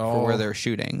for where they're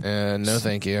shooting. No,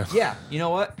 thank you. Yeah. You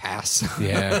know what? Pass.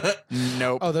 Yeah.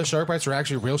 Nope. Oh, those shark bites were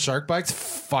actually real shark bites?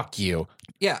 Fuck you.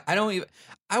 Yeah. I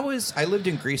lived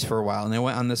in Greece for a while, and I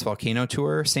went on this volcano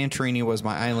tour. Santorini was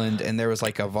my island, and there was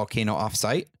like a volcano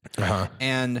offsite.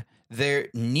 And there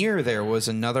was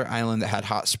another island that had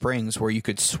hot springs where you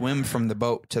could swim from the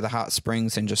boat to the hot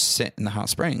springs and just sit in the hot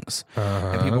springs.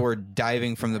 And people were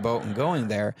diving from the boat and going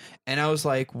there. And I was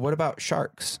like, what about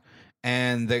sharks?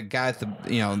 And the guy at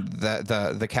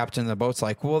the captain of the boat's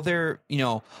like, well, they're,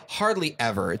 hardly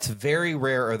ever. It's very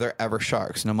rare are there ever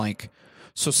sharks. And I'm like,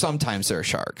 so sometimes there are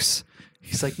sharks.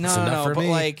 He's like, no, but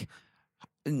like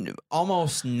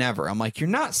almost never. I'm like, you're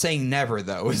not saying never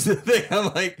though, is the thing.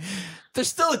 I'm like, there's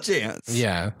still a chance.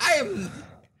 Yeah.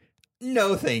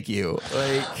 No, thank you.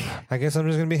 Like, I guess I'm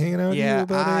just going to be hanging out with you,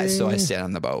 buddy. So I stayed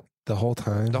on the boat. The whole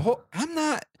time? I'm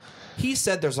not. He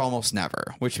said there's almost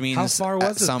never, which means how far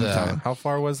was it sometime? How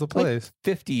far was the place? Like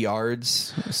 50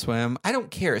 yards swim. I don't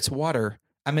care. It's water.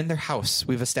 I'm in their house.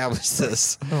 We've established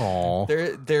this.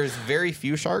 Aww. There's very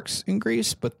few sharks in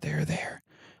Greece, but they're there.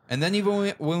 And then even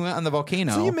when we went on the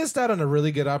volcano. So you missed out on a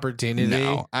really good opportunity.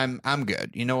 No, I'm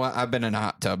good. You know what? I've been in a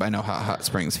hot tub. I know how hot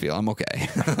springs feel. I'm okay.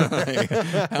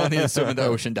 I don't need to swim in the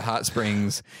ocean to hot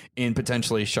springs in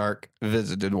potentially shark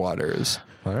visited waters.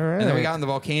 All right. And then we got on the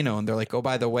volcano, and they're like, oh,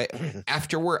 by the way,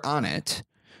 after we're on it,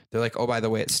 they're like, oh, by the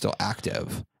way, it's still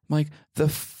active. I'm like, the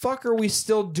fuck are we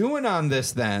still doing on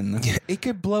this then? It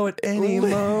could blow at any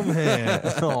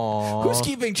moment. Who's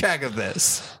keeping track of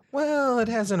this? Well, it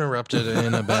hasn't erupted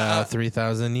in about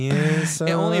 3,000 years. So.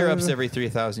 It only erupts every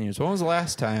 3,000 years. When was the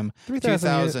last time?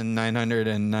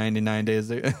 2,999 days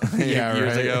ago.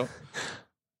 Years ago.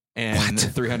 And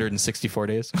 364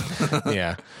 days.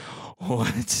 Yeah.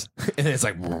 What? And it's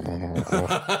like,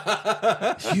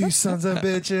 you sons of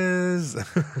bitches.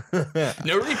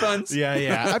 No refunds.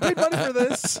 Yeah. I paid money for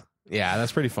this. Yeah,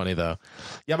 that's pretty funny, though.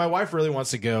 Yeah, my wife really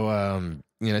wants to go.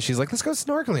 She's like, let's go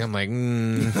snorkeling. I'm like,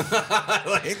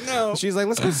 like, no. She's like,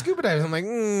 let's go scuba diving. I'm like,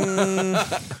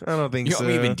 I don't think so. You want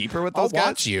me even deeper with those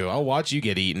guys? I'll watch you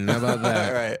get eaten. How about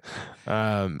that?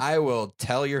 Right. I will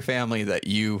tell your family that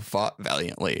you fought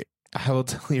valiantly. I will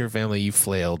tell your family you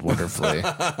flailed wonderfully.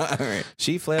 Right.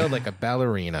 She flailed like a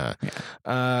ballerina.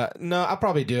 Yeah. No, I'll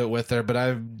probably do it with her, but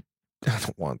I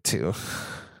don't want to.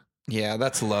 Yeah,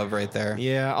 that's love right there.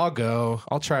 Yeah, I'll go.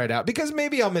 I'll try it out because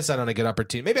maybe I'll miss out on a good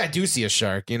opportunity. Maybe I do see a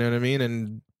shark, you know what I mean?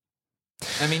 And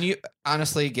I mean, you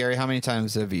honestly, Gary, how many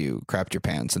times have you crapped your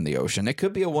pants in the ocean? It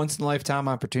could be a once in a lifetime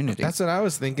opportunity. That's what I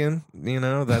was thinking.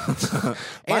 That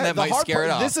that might scare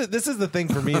it off. This is the thing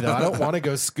for me though. I don't want to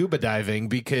go scuba diving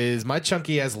because my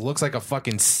chunky ass looks like a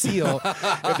fucking seal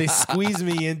if they squeeze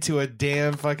me into a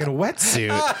damn fucking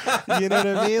wetsuit. You know what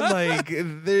I mean? Like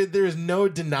there's no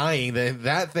denying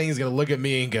that thing's gonna look at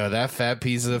me and go, that fat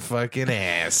piece of fucking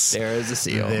ass. There's a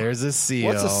seal. There's a seal.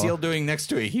 What's a seal doing next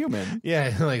to a human?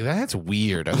 Yeah, like that's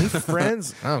weird. Are they friends?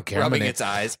 I don't care. Rubbing its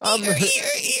eyes. I'm gonna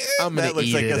that looks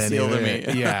eat like it a seal anyway.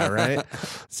 to me. Yeah, right.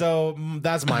 So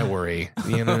that's my worry.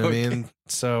 You know what I mean?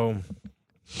 So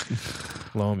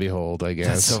Lo and behold, I guess.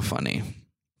 That's so funny.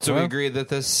 So we agree that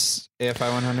this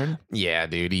AFI 100? Yeah,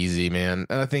 dude, easy, man.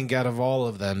 And I think out of all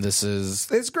of them,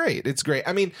 it's great. It's great.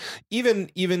 I mean,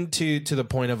 even to the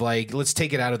point of like, let's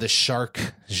take it out of the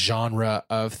shark genre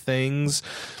of things.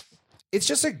 It's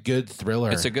just a good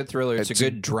thriller. It's a good thriller. It's a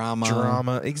good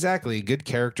drama. Exactly. Good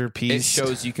character piece. It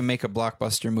shows you can make a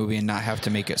blockbuster movie and not have to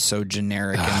make it so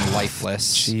generic and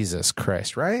lifeless. Jesus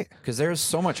Christ, right? Because there's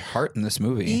so much heart in this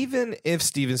movie. Even if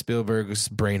Steven Spielberg's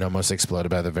brain almost exploded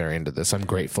by the very end of this, I'm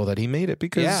grateful that he made it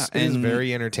because it is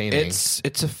very entertaining. It's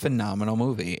a phenomenal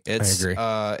movie. I agree.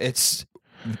 It's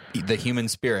the human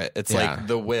spirit. It's like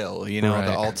the will,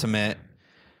 the ultimate.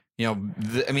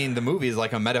 The movie is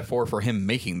like a metaphor for him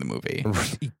making the movie.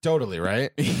 Totally, right?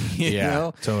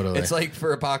 Totally. It's like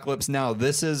for Apocalypse Now,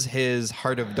 this is his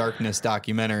Heart of Darkness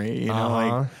documentary,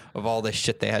 like of all the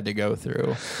shit they had to go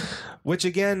through. Which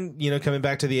again, coming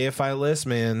back to the AFI list,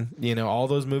 man, all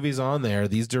those movies on there,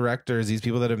 these directors, these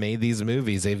people that have made these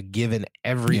movies, they've given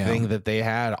everything that they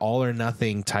had, all or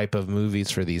nothing type of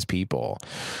movies for these people,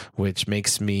 which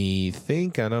makes me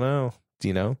think, I don't know,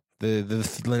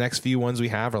 the next few ones we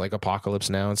have are like Apocalypse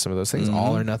Now and some of those things,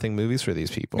 all or nothing movies for these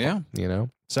people. Yeah.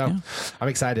 So I'm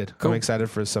excited. Cool. I'm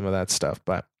excited for some of that stuff.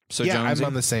 But so Jonesy? I'm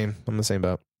on the same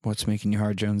boat. What's making you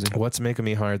hard, Jonesy? What's making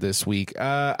me hard this week?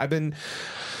 I'm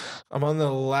on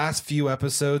the last few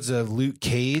episodes of Luke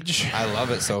Cage. I love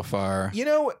it so far.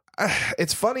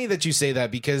 It's funny that you say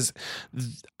that because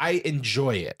I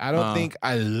enjoy it. I don't think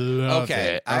I love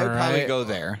it. I would probably go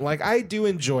there. Like, I do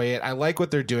enjoy it. I like what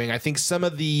they're doing. I think some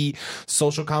of the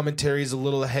social commentary is a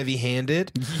little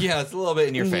heavy-handed. Yeah, it's a little bit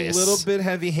in your face. A little bit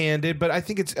heavy-handed, but I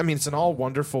think it's an all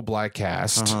wonderful black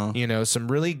cast. Some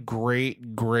really great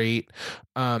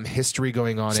history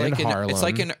going on in Harlem. It's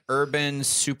like an urban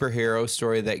superhero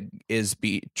story that is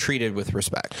treated with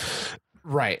respect.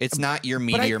 Right. It's not your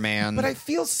Meteor Man. But I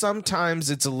feel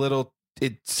sometimes it's a little...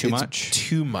 It's too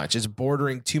much. It's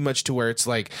bordering too much to where it's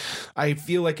like, I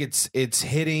feel like it's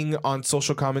hitting on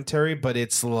social commentary, but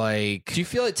it's like... Do you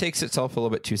feel it takes itself a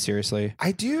little bit too seriously?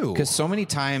 I do. Because so many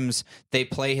times they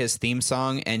play his theme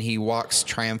song and he walks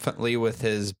triumphantly with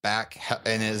his back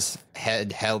and his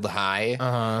head held high.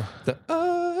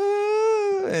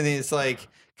 And he's like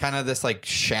kind of this like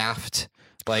Shaft...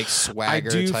 like swagger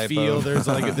type of... I do feel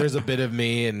there's a bit of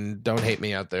me, and don't hate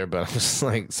me out there, but I'm just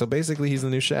like, so basically he's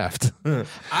the new Shaft.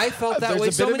 I felt that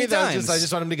way so many times. I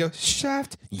just want him to go,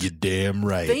 Shaft, you damn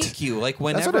right. Thank you. Like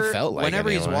whenever, that's what it felt like whenever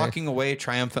he's walking away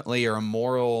triumphantly or a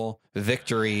moral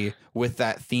victory with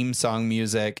that theme song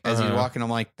music as he's walking, I'm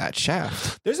like, that's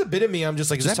Shaft. There's a bit of me, I'm just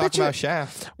like, just talk about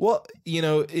Shaft. Well,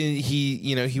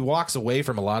 he walks away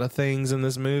from a lot of things in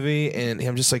this movie, and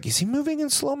I'm just like, is he moving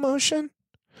in slow motion?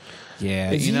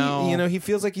 Yeah, he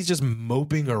feels like he's just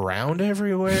moping around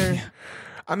everywhere.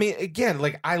 I mean, again,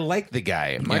 like, I like the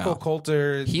guy, Michael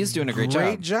Coulter. He's doing a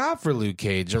great job for Luke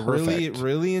Cage. I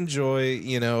really enjoy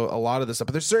a lot of this stuff.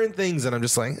 But there's certain things that I'm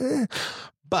just like,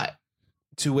 But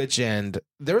to which end,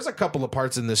 there was a couple of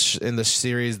parts in this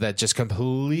series that just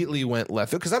completely went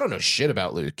left field because I don't know shit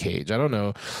about Luke Cage. I don't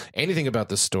know anything about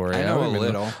the story. I know a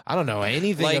little. I don't know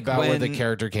anything about where the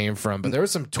character came from. But there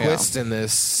was some twists in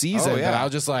this season that I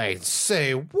was just like,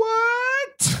 say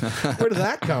what? Where did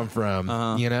that come from?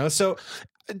 So.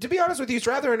 To be honest with you, it's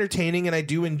rather entertaining, and I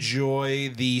do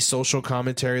enjoy the social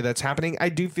commentary that's happening. I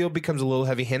do feel it becomes a little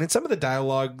heavy-handed. Some of the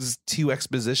dialogue's too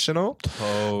expositional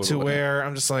to where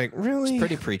I'm just like, really? It's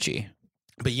pretty preachy.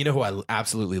 But you know who I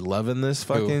absolutely love in this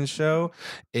fucking show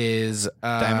is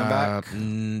Diamondback.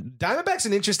 Diamondback's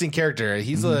an interesting character.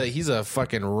 He's a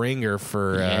fucking ringer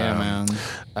for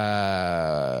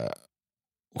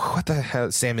what the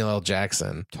hell, Samuel L.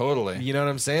 Jackson. Totally. You know what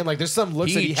I'm saying? Like, there's some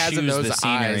looks that he has in those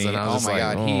eyes, and I was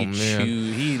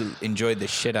he enjoyed the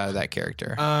shit out of that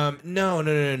character. No.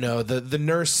 The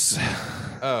nurse.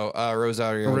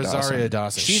 Rosario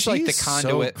Dawson. She's like the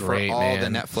conduit for all the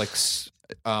Netflix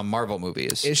Marvel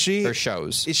movies. Is she? Their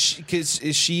shows.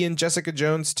 Is she in Jessica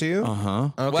Jones too?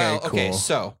 Okay,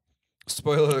 so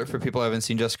spoiler alert for people who haven't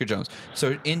seen Jessica Jones.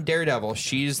 So in Daredevil,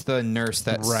 she's the nurse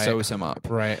that sews him up.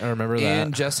 Right, I remember that.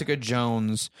 In Jessica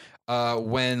Jones,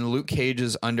 when Luke Cage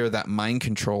is under that mind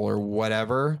control or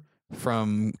whatever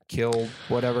from Kilroy?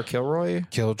 Yeah,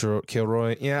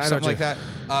 something like that.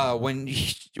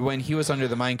 When he was under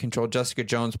the mind control, Jessica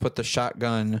Jones put the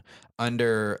shotgun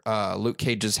under Luke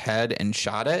Cage's head and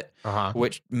shot it,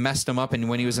 which messed him up. And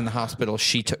when he was in the hospital,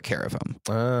 she took care of him.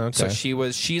 Okay. So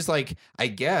she's like, I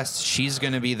guess she's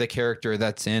going to be the character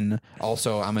that's in.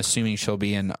 Also, I'm assuming she'll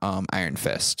be in Iron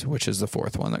Fist, which is the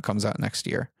fourth one that comes out next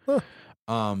year. But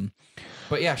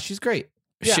yeah, she's great.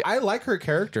 Yeah, I like her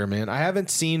character, man. I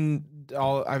haven't seen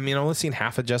I've only seen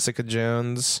half of Jessica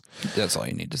Jones. That's all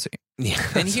you need to see. Yeah.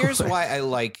 And here's why I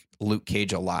like Luke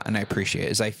Cage a lot and I appreciate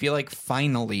it, is I feel like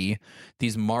finally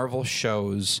these Marvel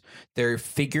shows, they're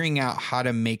figuring out how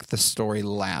to make the story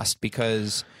last,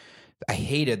 because I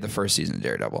hated the first season of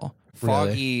Daredevil.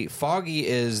 Foggy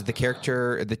is the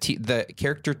character, the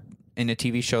character in a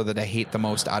TV show that I hate the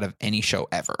most out of any show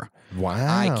ever. Wow.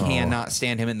 I cannot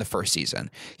stand him in the first season.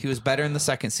 He was better in the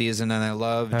second season, and I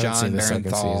love John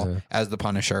Barenthal as the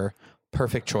Punisher.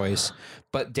 Perfect choice.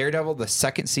 But Daredevil, the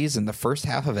second season, the first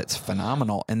half of it's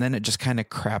phenomenal, and then it just kind of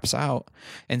craps out.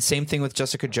 And same thing with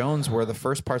Jessica Jones, where the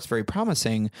first part's very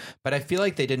promising, but I feel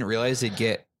like they didn't realize they'd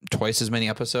get twice as many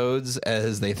episodes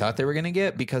as they thought they were going to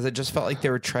get, because it just felt like they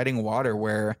were treading water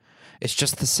where it's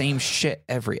just the same shit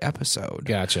every episode.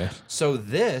 Gotcha. So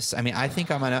this, I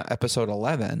think I'm on episode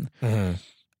 11, and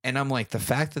I'm like, the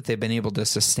fact that they've been able to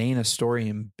sustain a story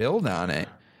and build on it,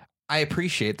 I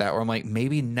appreciate that. Where I'm like,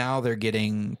 maybe now they're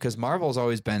getting, because Marvel's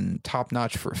always been top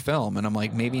notch for film, and I'm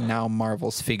like, maybe now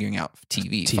Marvel's figuring out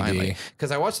TV. Finally.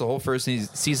 Because I watched the whole first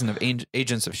season of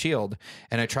Agents of S.H.I.E.L.D.,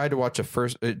 and I tried to watch a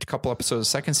couple episodes of the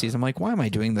second season. I'm like, why am I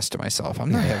doing this to myself? I'm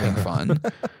not having fun.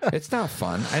 It's not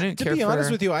fun. I didn't care. To be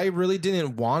honest with you, I really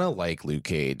didn't want to like Luke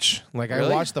Cage. Like, I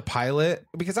watched the pilot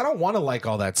because I don't want to like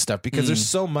all that stuff, because there's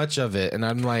so much of it, and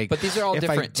I'm like, but these are all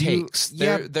different takes.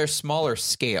 They're smaller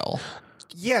scale.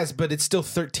 Yes, but it's still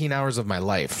 13 hours of my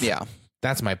life. Yeah.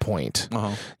 That's my point.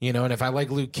 And if I like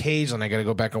Luke Cage, then I got to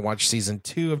go back and watch season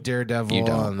 2 of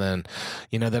Daredevil, and then,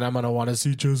 then I'm going to want to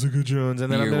see Jessica Jones,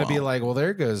 and then I'm going to be like, well,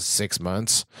 there goes 6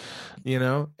 months,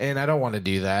 and I don't want to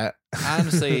do that.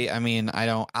 Honestly,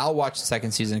 I'll watch the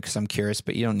second season because I'm curious,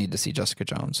 but you don't need to see Jessica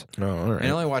Jones. Oh, all right. I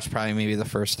only watch probably maybe the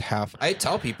first half. I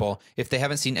tell people, if they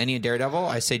haven't seen any of Daredevil,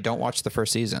 I say don't watch the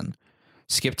first season.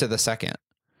 Skip to the second.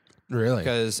 Really?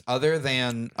 Because other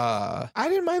than I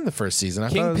didn't mind the first season.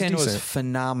 Kingpin was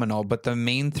phenomenal, but the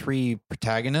main 3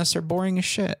 protagonists are boring as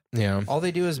shit. Yeah. All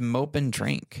they do is mope and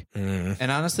drink.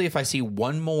 And honestly, if I see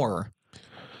one more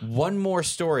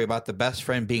story about the best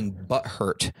friend being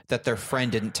butthurt that their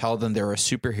friend didn't tell them they were a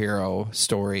superhero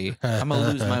story, I'm going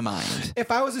to lose my mind.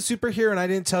 If I was a superhero and I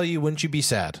didn't tell you, wouldn't you be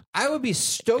sad? I would be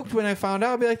stoked when I found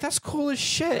out. I'd be like, that's cool as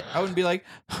shit. I wouldn't be like,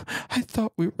 I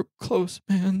thought we were close,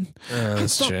 man.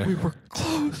 That's true. We were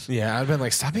close. Yeah, I'd been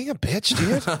like, stop being a bitch,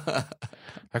 dude.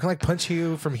 I can punch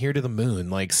you from here to the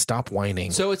moon. Stop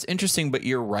whining. So it's interesting, but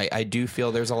you're right. I do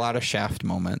feel there's a lot of Shaft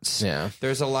moments. Yeah.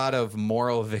 There's a lot of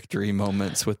moral victory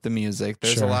moments with the music.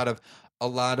 There's a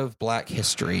lot of Black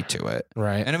history to it.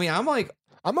 Right. And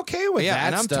I'm okay with that.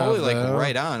 And I'm stuff, totally though.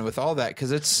 right on with all that,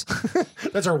 because it's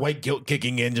that's our white guilt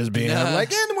kicking in, just being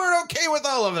and we're okay with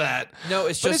all of that. No,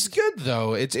 it's but just it's good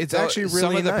though. It's actually really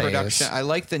some of the nice. production. I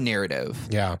like the narrative.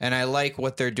 Yeah, and I like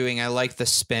what they're doing. I like the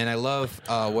spin. I love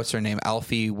what's her name,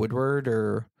 Alfie Woodward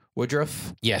or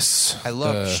Woodruff. Yes, I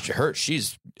love her.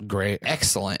 She's great,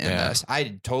 excellent in this.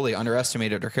 I totally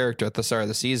underestimated her character at the start of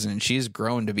the season, and she's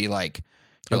grown to be like,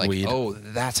 oh,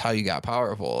 that's how you got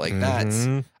powerful. That's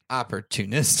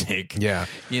opportunistic. Yeah.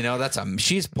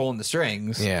 She's pulling the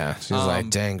strings. Yeah. She was like,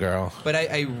 dang, girl. But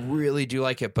I really do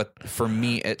like it. But for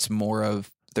me, it's more of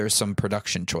there's some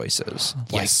production choices,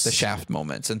 like the Shaft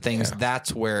moments and things. Yeah.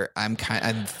 That's where I'm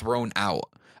thrown out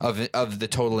of the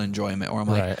total enjoyment, or I'm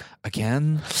like,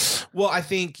 again. Well, I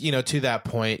think, to that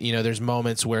point, there's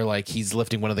moments where he's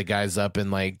lifting one of the guys up in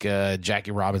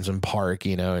Jackie Robinson Park,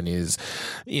 and he's,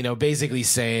 basically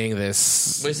saying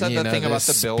this. Was that the thing about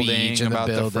the building, about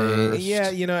the first? Yeah,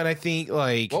 and I think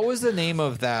what was the name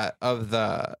of that, of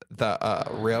the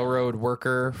railroad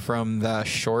worker from the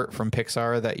short from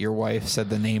Pixar that your wife said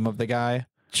the name of the guy?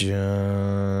 I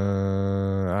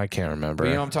can't remember.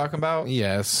 You know what I'm talking about?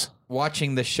 Yes.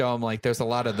 Watching the show, I'm like, there's a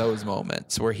lot of those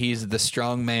moments where he's the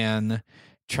strong man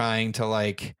trying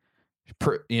to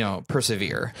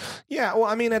persevere. Yeah,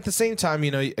 well, at the same time,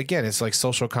 again, it's like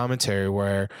social commentary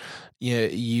where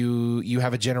you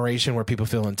have a generation where people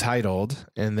feel entitled,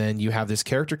 and then you have this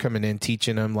character coming in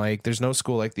teaching them there's no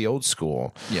school like the old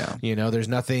school. Yeah, there's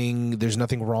nothing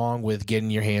wrong with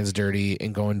getting your hands dirty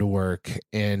and going to work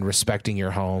and respecting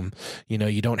your home.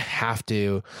 You don't have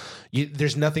to.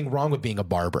 There's nothing wrong with being a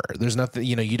barber. There's nothing.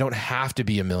 You don't have to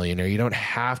be a millionaire. You don't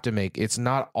have to make. It's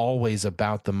not always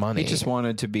about the money. He just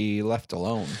wanted to be left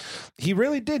alone. He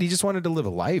really did. He just wanted to live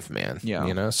a life, man.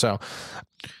 Yeah. So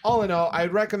all in all,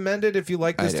 I'd recommend it if you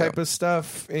like this type of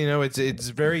stuff. It's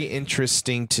very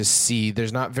interesting to see.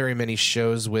 There's not very many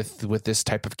shows with this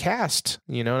type of cast,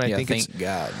 and I think thank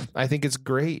God. I think it's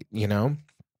great,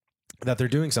 that they're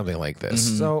doing something like this.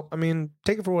 Mm-hmm. So,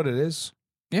 take it for what it is.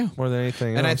 Yeah. More than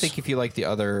anything and else. I think if you like the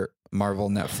other Marvel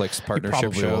Netflix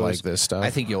partnership shows. Will like this stuff. I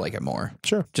think you'll like it more.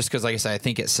 Sure. Just because, like I said, I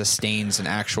think it sustains an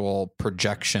actual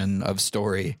projection of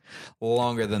story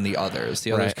longer than the others.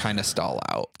 The others kind of stall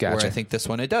out. Gotcha. Where I think this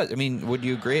one, it does. I mean, would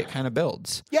you agree? It kind of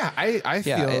builds. Yeah, I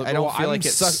feel. I don't feel like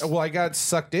it's. I got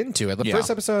sucked into it. The first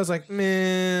episode, I was like,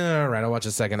 meh, all right, I'll watch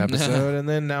the second episode, and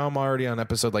then now I'm already on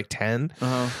episode like 10.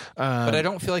 But I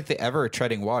don't feel like they ever are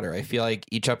treading water. I feel like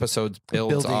each episode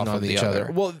builds off of each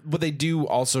other. Well, what they do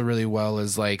also really well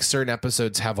is like certain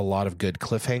episodes have a lot of good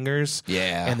cliffhangers.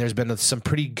 Yeah. And there's been some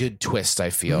pretty good twists, I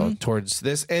feel, towards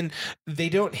this. And they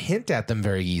don't hint at them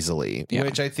very easily,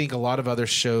 which I think a lot of other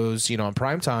shows, you know, on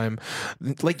primetime,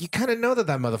 like you kind of know that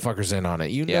motherfucker's in on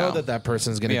it. You know that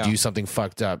person's going to do something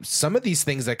fucked up. Some of these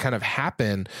things that kind of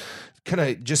happen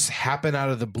just happen out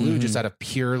of the blue, just out of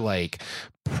pure like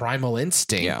primal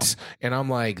instinct. And I'm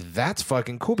like, that's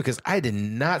fucking cool because I did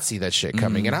not see that shit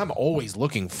coming, and I'm always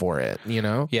looking for it, you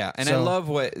know? Yeah. And I love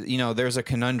what, you know, there's a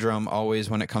conundrum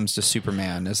always when it comes to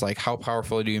Superman is like, how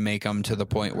powerful do you make him to the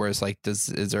point where it's like, is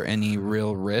there any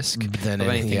real risk of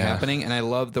anything happening? And I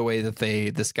love the way that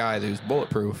this guy who's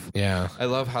bulletproof. Yeah. I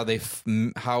love how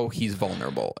how he's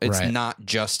vulnerable. It's not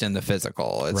just in the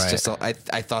physical. It's just, I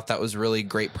thought that was really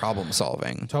great problem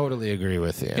solving. Totally agree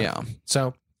with you. Yeah.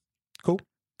 So cool.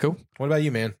 What about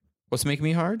you, man? What's making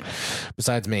me hard?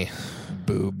 Besides me.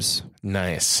 Boobs.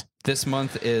 Nice. This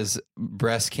month is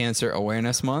Breast Cancer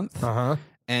Awareness Month.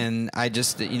 And I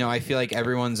just, you know, I feel like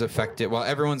everyone's affected. Well,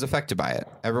 everyone's affected by it.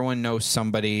 Everyone knows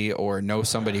somebody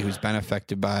who's been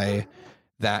affected by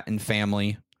that in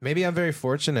family. Maybe I'm very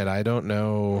fortunate. I don't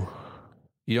know.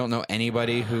 You don't know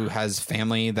anybody who has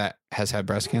family that has had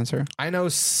breast cancer? I know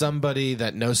somebody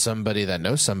that knows somebody that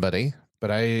knows somebody. But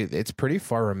it's pretty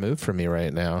far removed from me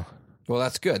right now. Well,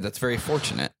 that's good. That's very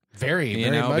fortunate. Very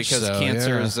much because so,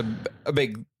 cancer is a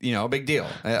big deal.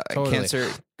 Totally.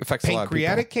 Cancer affects a lot of people.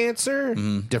 Pancreatic cancer,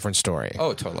 different story.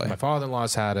 Oh, totally. My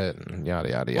father-in-law's had it, and yada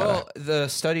yada yada. Well, the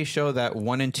studies show that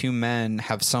 1 in 2 men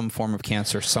have some form of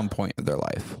cancer some point in their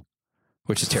life,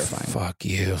 which is terrifying. Fuck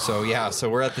you. So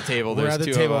we're at the table. We're at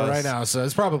the table right now. So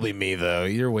it's probably me though.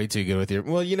 You're way too good with your.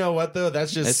 Well, you know what though?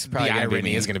 That's just the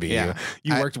irony is going to be you.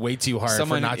 You worked way too hard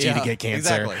for not you to get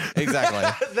cancer.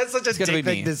 Exactly. That's such a dick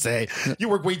thing to say. You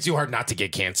work way too hard not to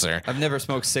get cancer. I've never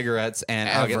smoked cigarettes and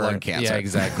I'll get lung cancer. Yeah,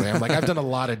 exactly. I'm like, I've done a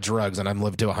lot of drugs and I've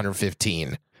lived to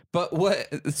 115.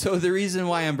 But so the reason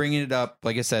why I'm bringing it up,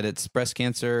 like I said, it's Breast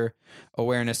Cancer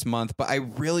Awareness Month, but I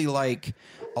really like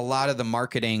a lot of the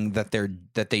marketing that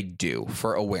they do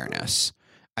for awareness.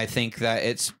 I think that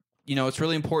it's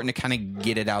really important to kind of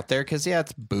get it out there because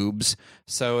it's boobs.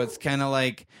 So it's kind of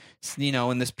like,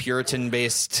 in this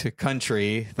Puritan-based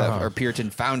country or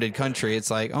Puritan-founded country,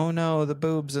 it's like, oh no, the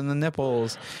boobs and the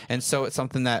nipples. And so it's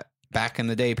something that back in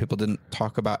the day people didn't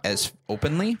talk about as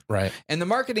openly. Right. And the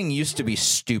marketing used to be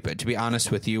stupid, to be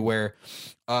honest with you, where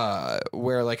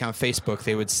like on Facebook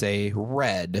they would say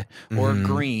red or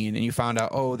green, and you found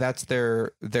out, oh, that's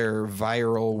their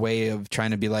viral way of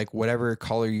trying to be like, whatever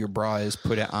color your bra is,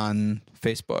 put it on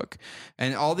Facebook.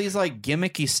 And all these like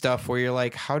gimmicky stuff where you're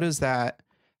like, how does that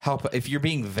help? If you're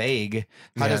being vague,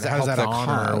 how does that help the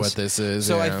cause? What this is?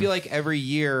 So I feel like every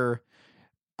year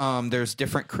there's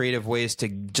different creative ways to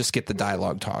just get the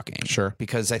dialogue talking. Sure.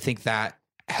 Because I think that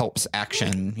helps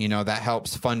action, that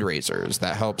helps fundraisers,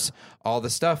 that helps all the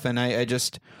stuff. And so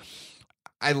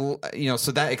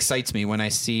that excites me when I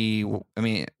see,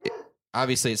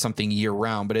 obviously it's something year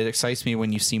round, but it excites me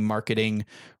when you see marketing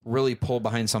really pull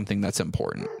behind something that's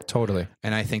important. Totally.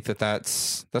 And I think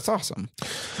that's awesome.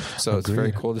 So It's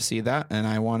very cool to see that. And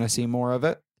I want to see more of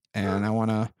it. And I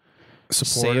want to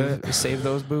save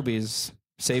those boobies.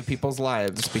 Save people's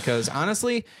lives, because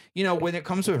honestly, when it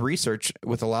comes with research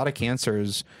with a lot of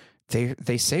cancers,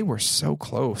 they say we're so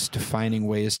close to finding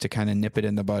ways to kind of nip it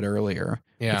in the bud earlier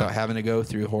without having to go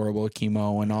through horrible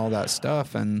chemo and all that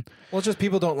stuff. And it's just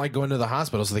people don't like going to the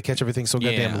hospital, so they catch everything so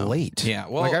goddamn late. Yeah.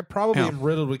 Well, like I probably am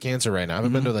riddled with cancer right now. I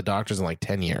haven't been to the doctors in like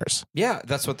 10 years. Yeah.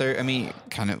 That's what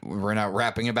we're not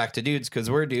wrapping it back to dudes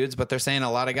because we're dudes, but they're saying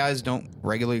a lot of guys don't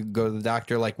regularly go to the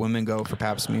doctor like women go for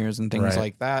pap smears and things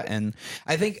like that. And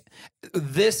I think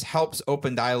this helps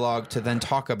open dialogue to then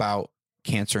talk about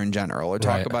cancer in general or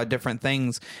talk about different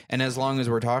things. And as long as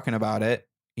we're talking about it,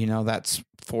 that's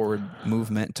forward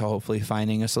movement to hopefully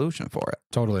finding a solution for it.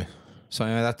 Totally. So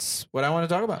that's what I want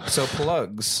to talk about. So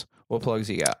plugs. What plugs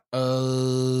you got?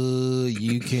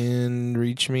 You can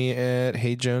reach me at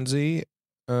Hey Jonesy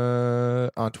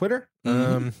on Twitter.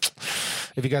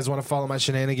 If you guys want to follow my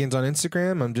shenanigans on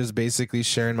Instagram, I'm just basically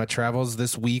sharing my travels.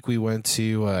 This week we went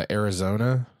to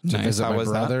Arizona to visit my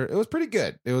brother. It was pretty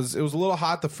good. It was a little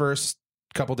hot the first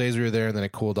couple days we were there, and then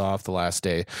it cooled off the last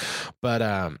day.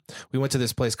 But we went to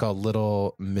this place called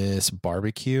Little Miss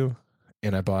Barbecue,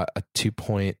 and I bought a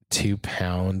 2.2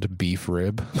 pound beef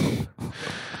rib.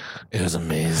 It was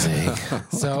amazing.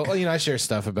 So, I share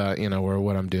stuff about,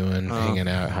 what I'm doing, hanging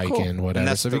out, hiking, whatever. And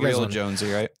that's so the real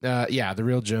Jonesy, right? Yeah, the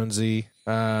real Jonesy.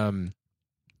 And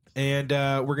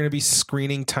we're going to be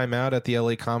screening Time Out at the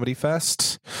LA Comedy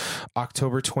Fest,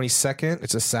 October 22nd.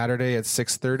 It's a Saturday at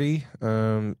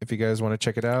 6:30. If you guys want to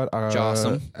check it out,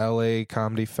 awesome.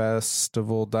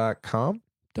 LAComedyFestival.com.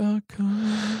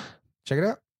 Check it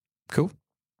out. Cool.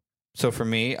 So for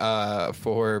me,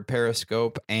 for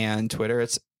Periscope and Twitter,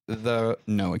 it's the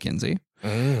Noah Kinsey.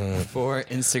 For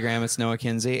Instagram, it's Noah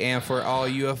Kinsey. And for all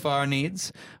UFR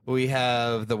needs, we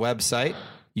have the website,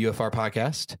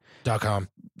 UFRpodcast.com.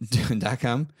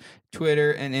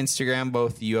 Twitter and Instagram,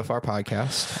 both UFR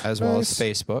Podcast, as well as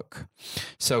Facebook.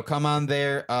 So come on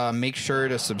there. Make sure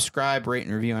to subscribe, rate,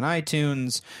 and review on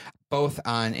iTunes. Both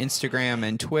on Instagram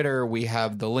and Twitter, we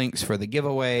have the links for the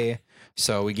giveaway.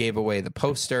 So we gave away the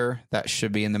poster. That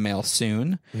should be in the mail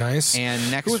soon. Nice. And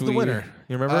next week, who was the winner?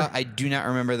 You remember? I do not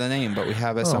remember the name, but we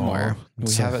have it somewhere.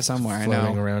 We have it somewhere. I know.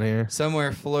 Floating around here.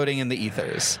 Somewhere floating in the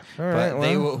ethers. All right,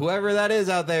 but whoever that is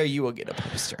out there, you will get a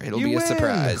poster. It'll be a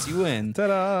surprise. You win.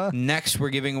 Ta-da. Next, we're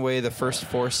giving away the first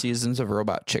 4 seasons of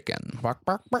Robot Chicken.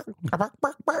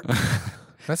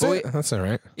 That's it. That's all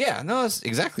right. Yeah, no, that's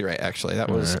exactly right. Actually, that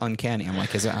was uncanny. I'm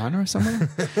like, is it on or something?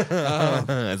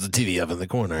 There's a TV up in the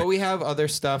corner. But we have other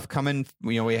stuff coming.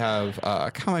 We have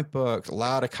comic books, a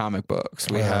lot of comic books.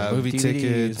 We have movie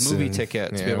DVDs,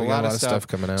 tickets. We have a lot of stuff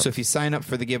coming out. So if you sign up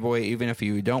for the giveaway, even if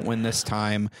you don't win this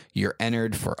time, you're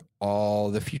entered for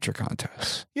all the future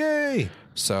contests. Yay!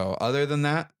 So other than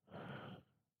that,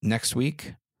 next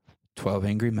week, 12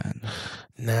 Angry Men.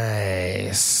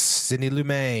 Nice. Sidney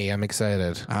Lumet. I'm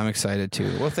excited. I'm excited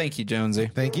too. Well, thank you, Jonesy.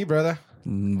 Thank you, brother.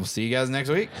 We'll see you guys next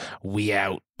week. We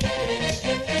out.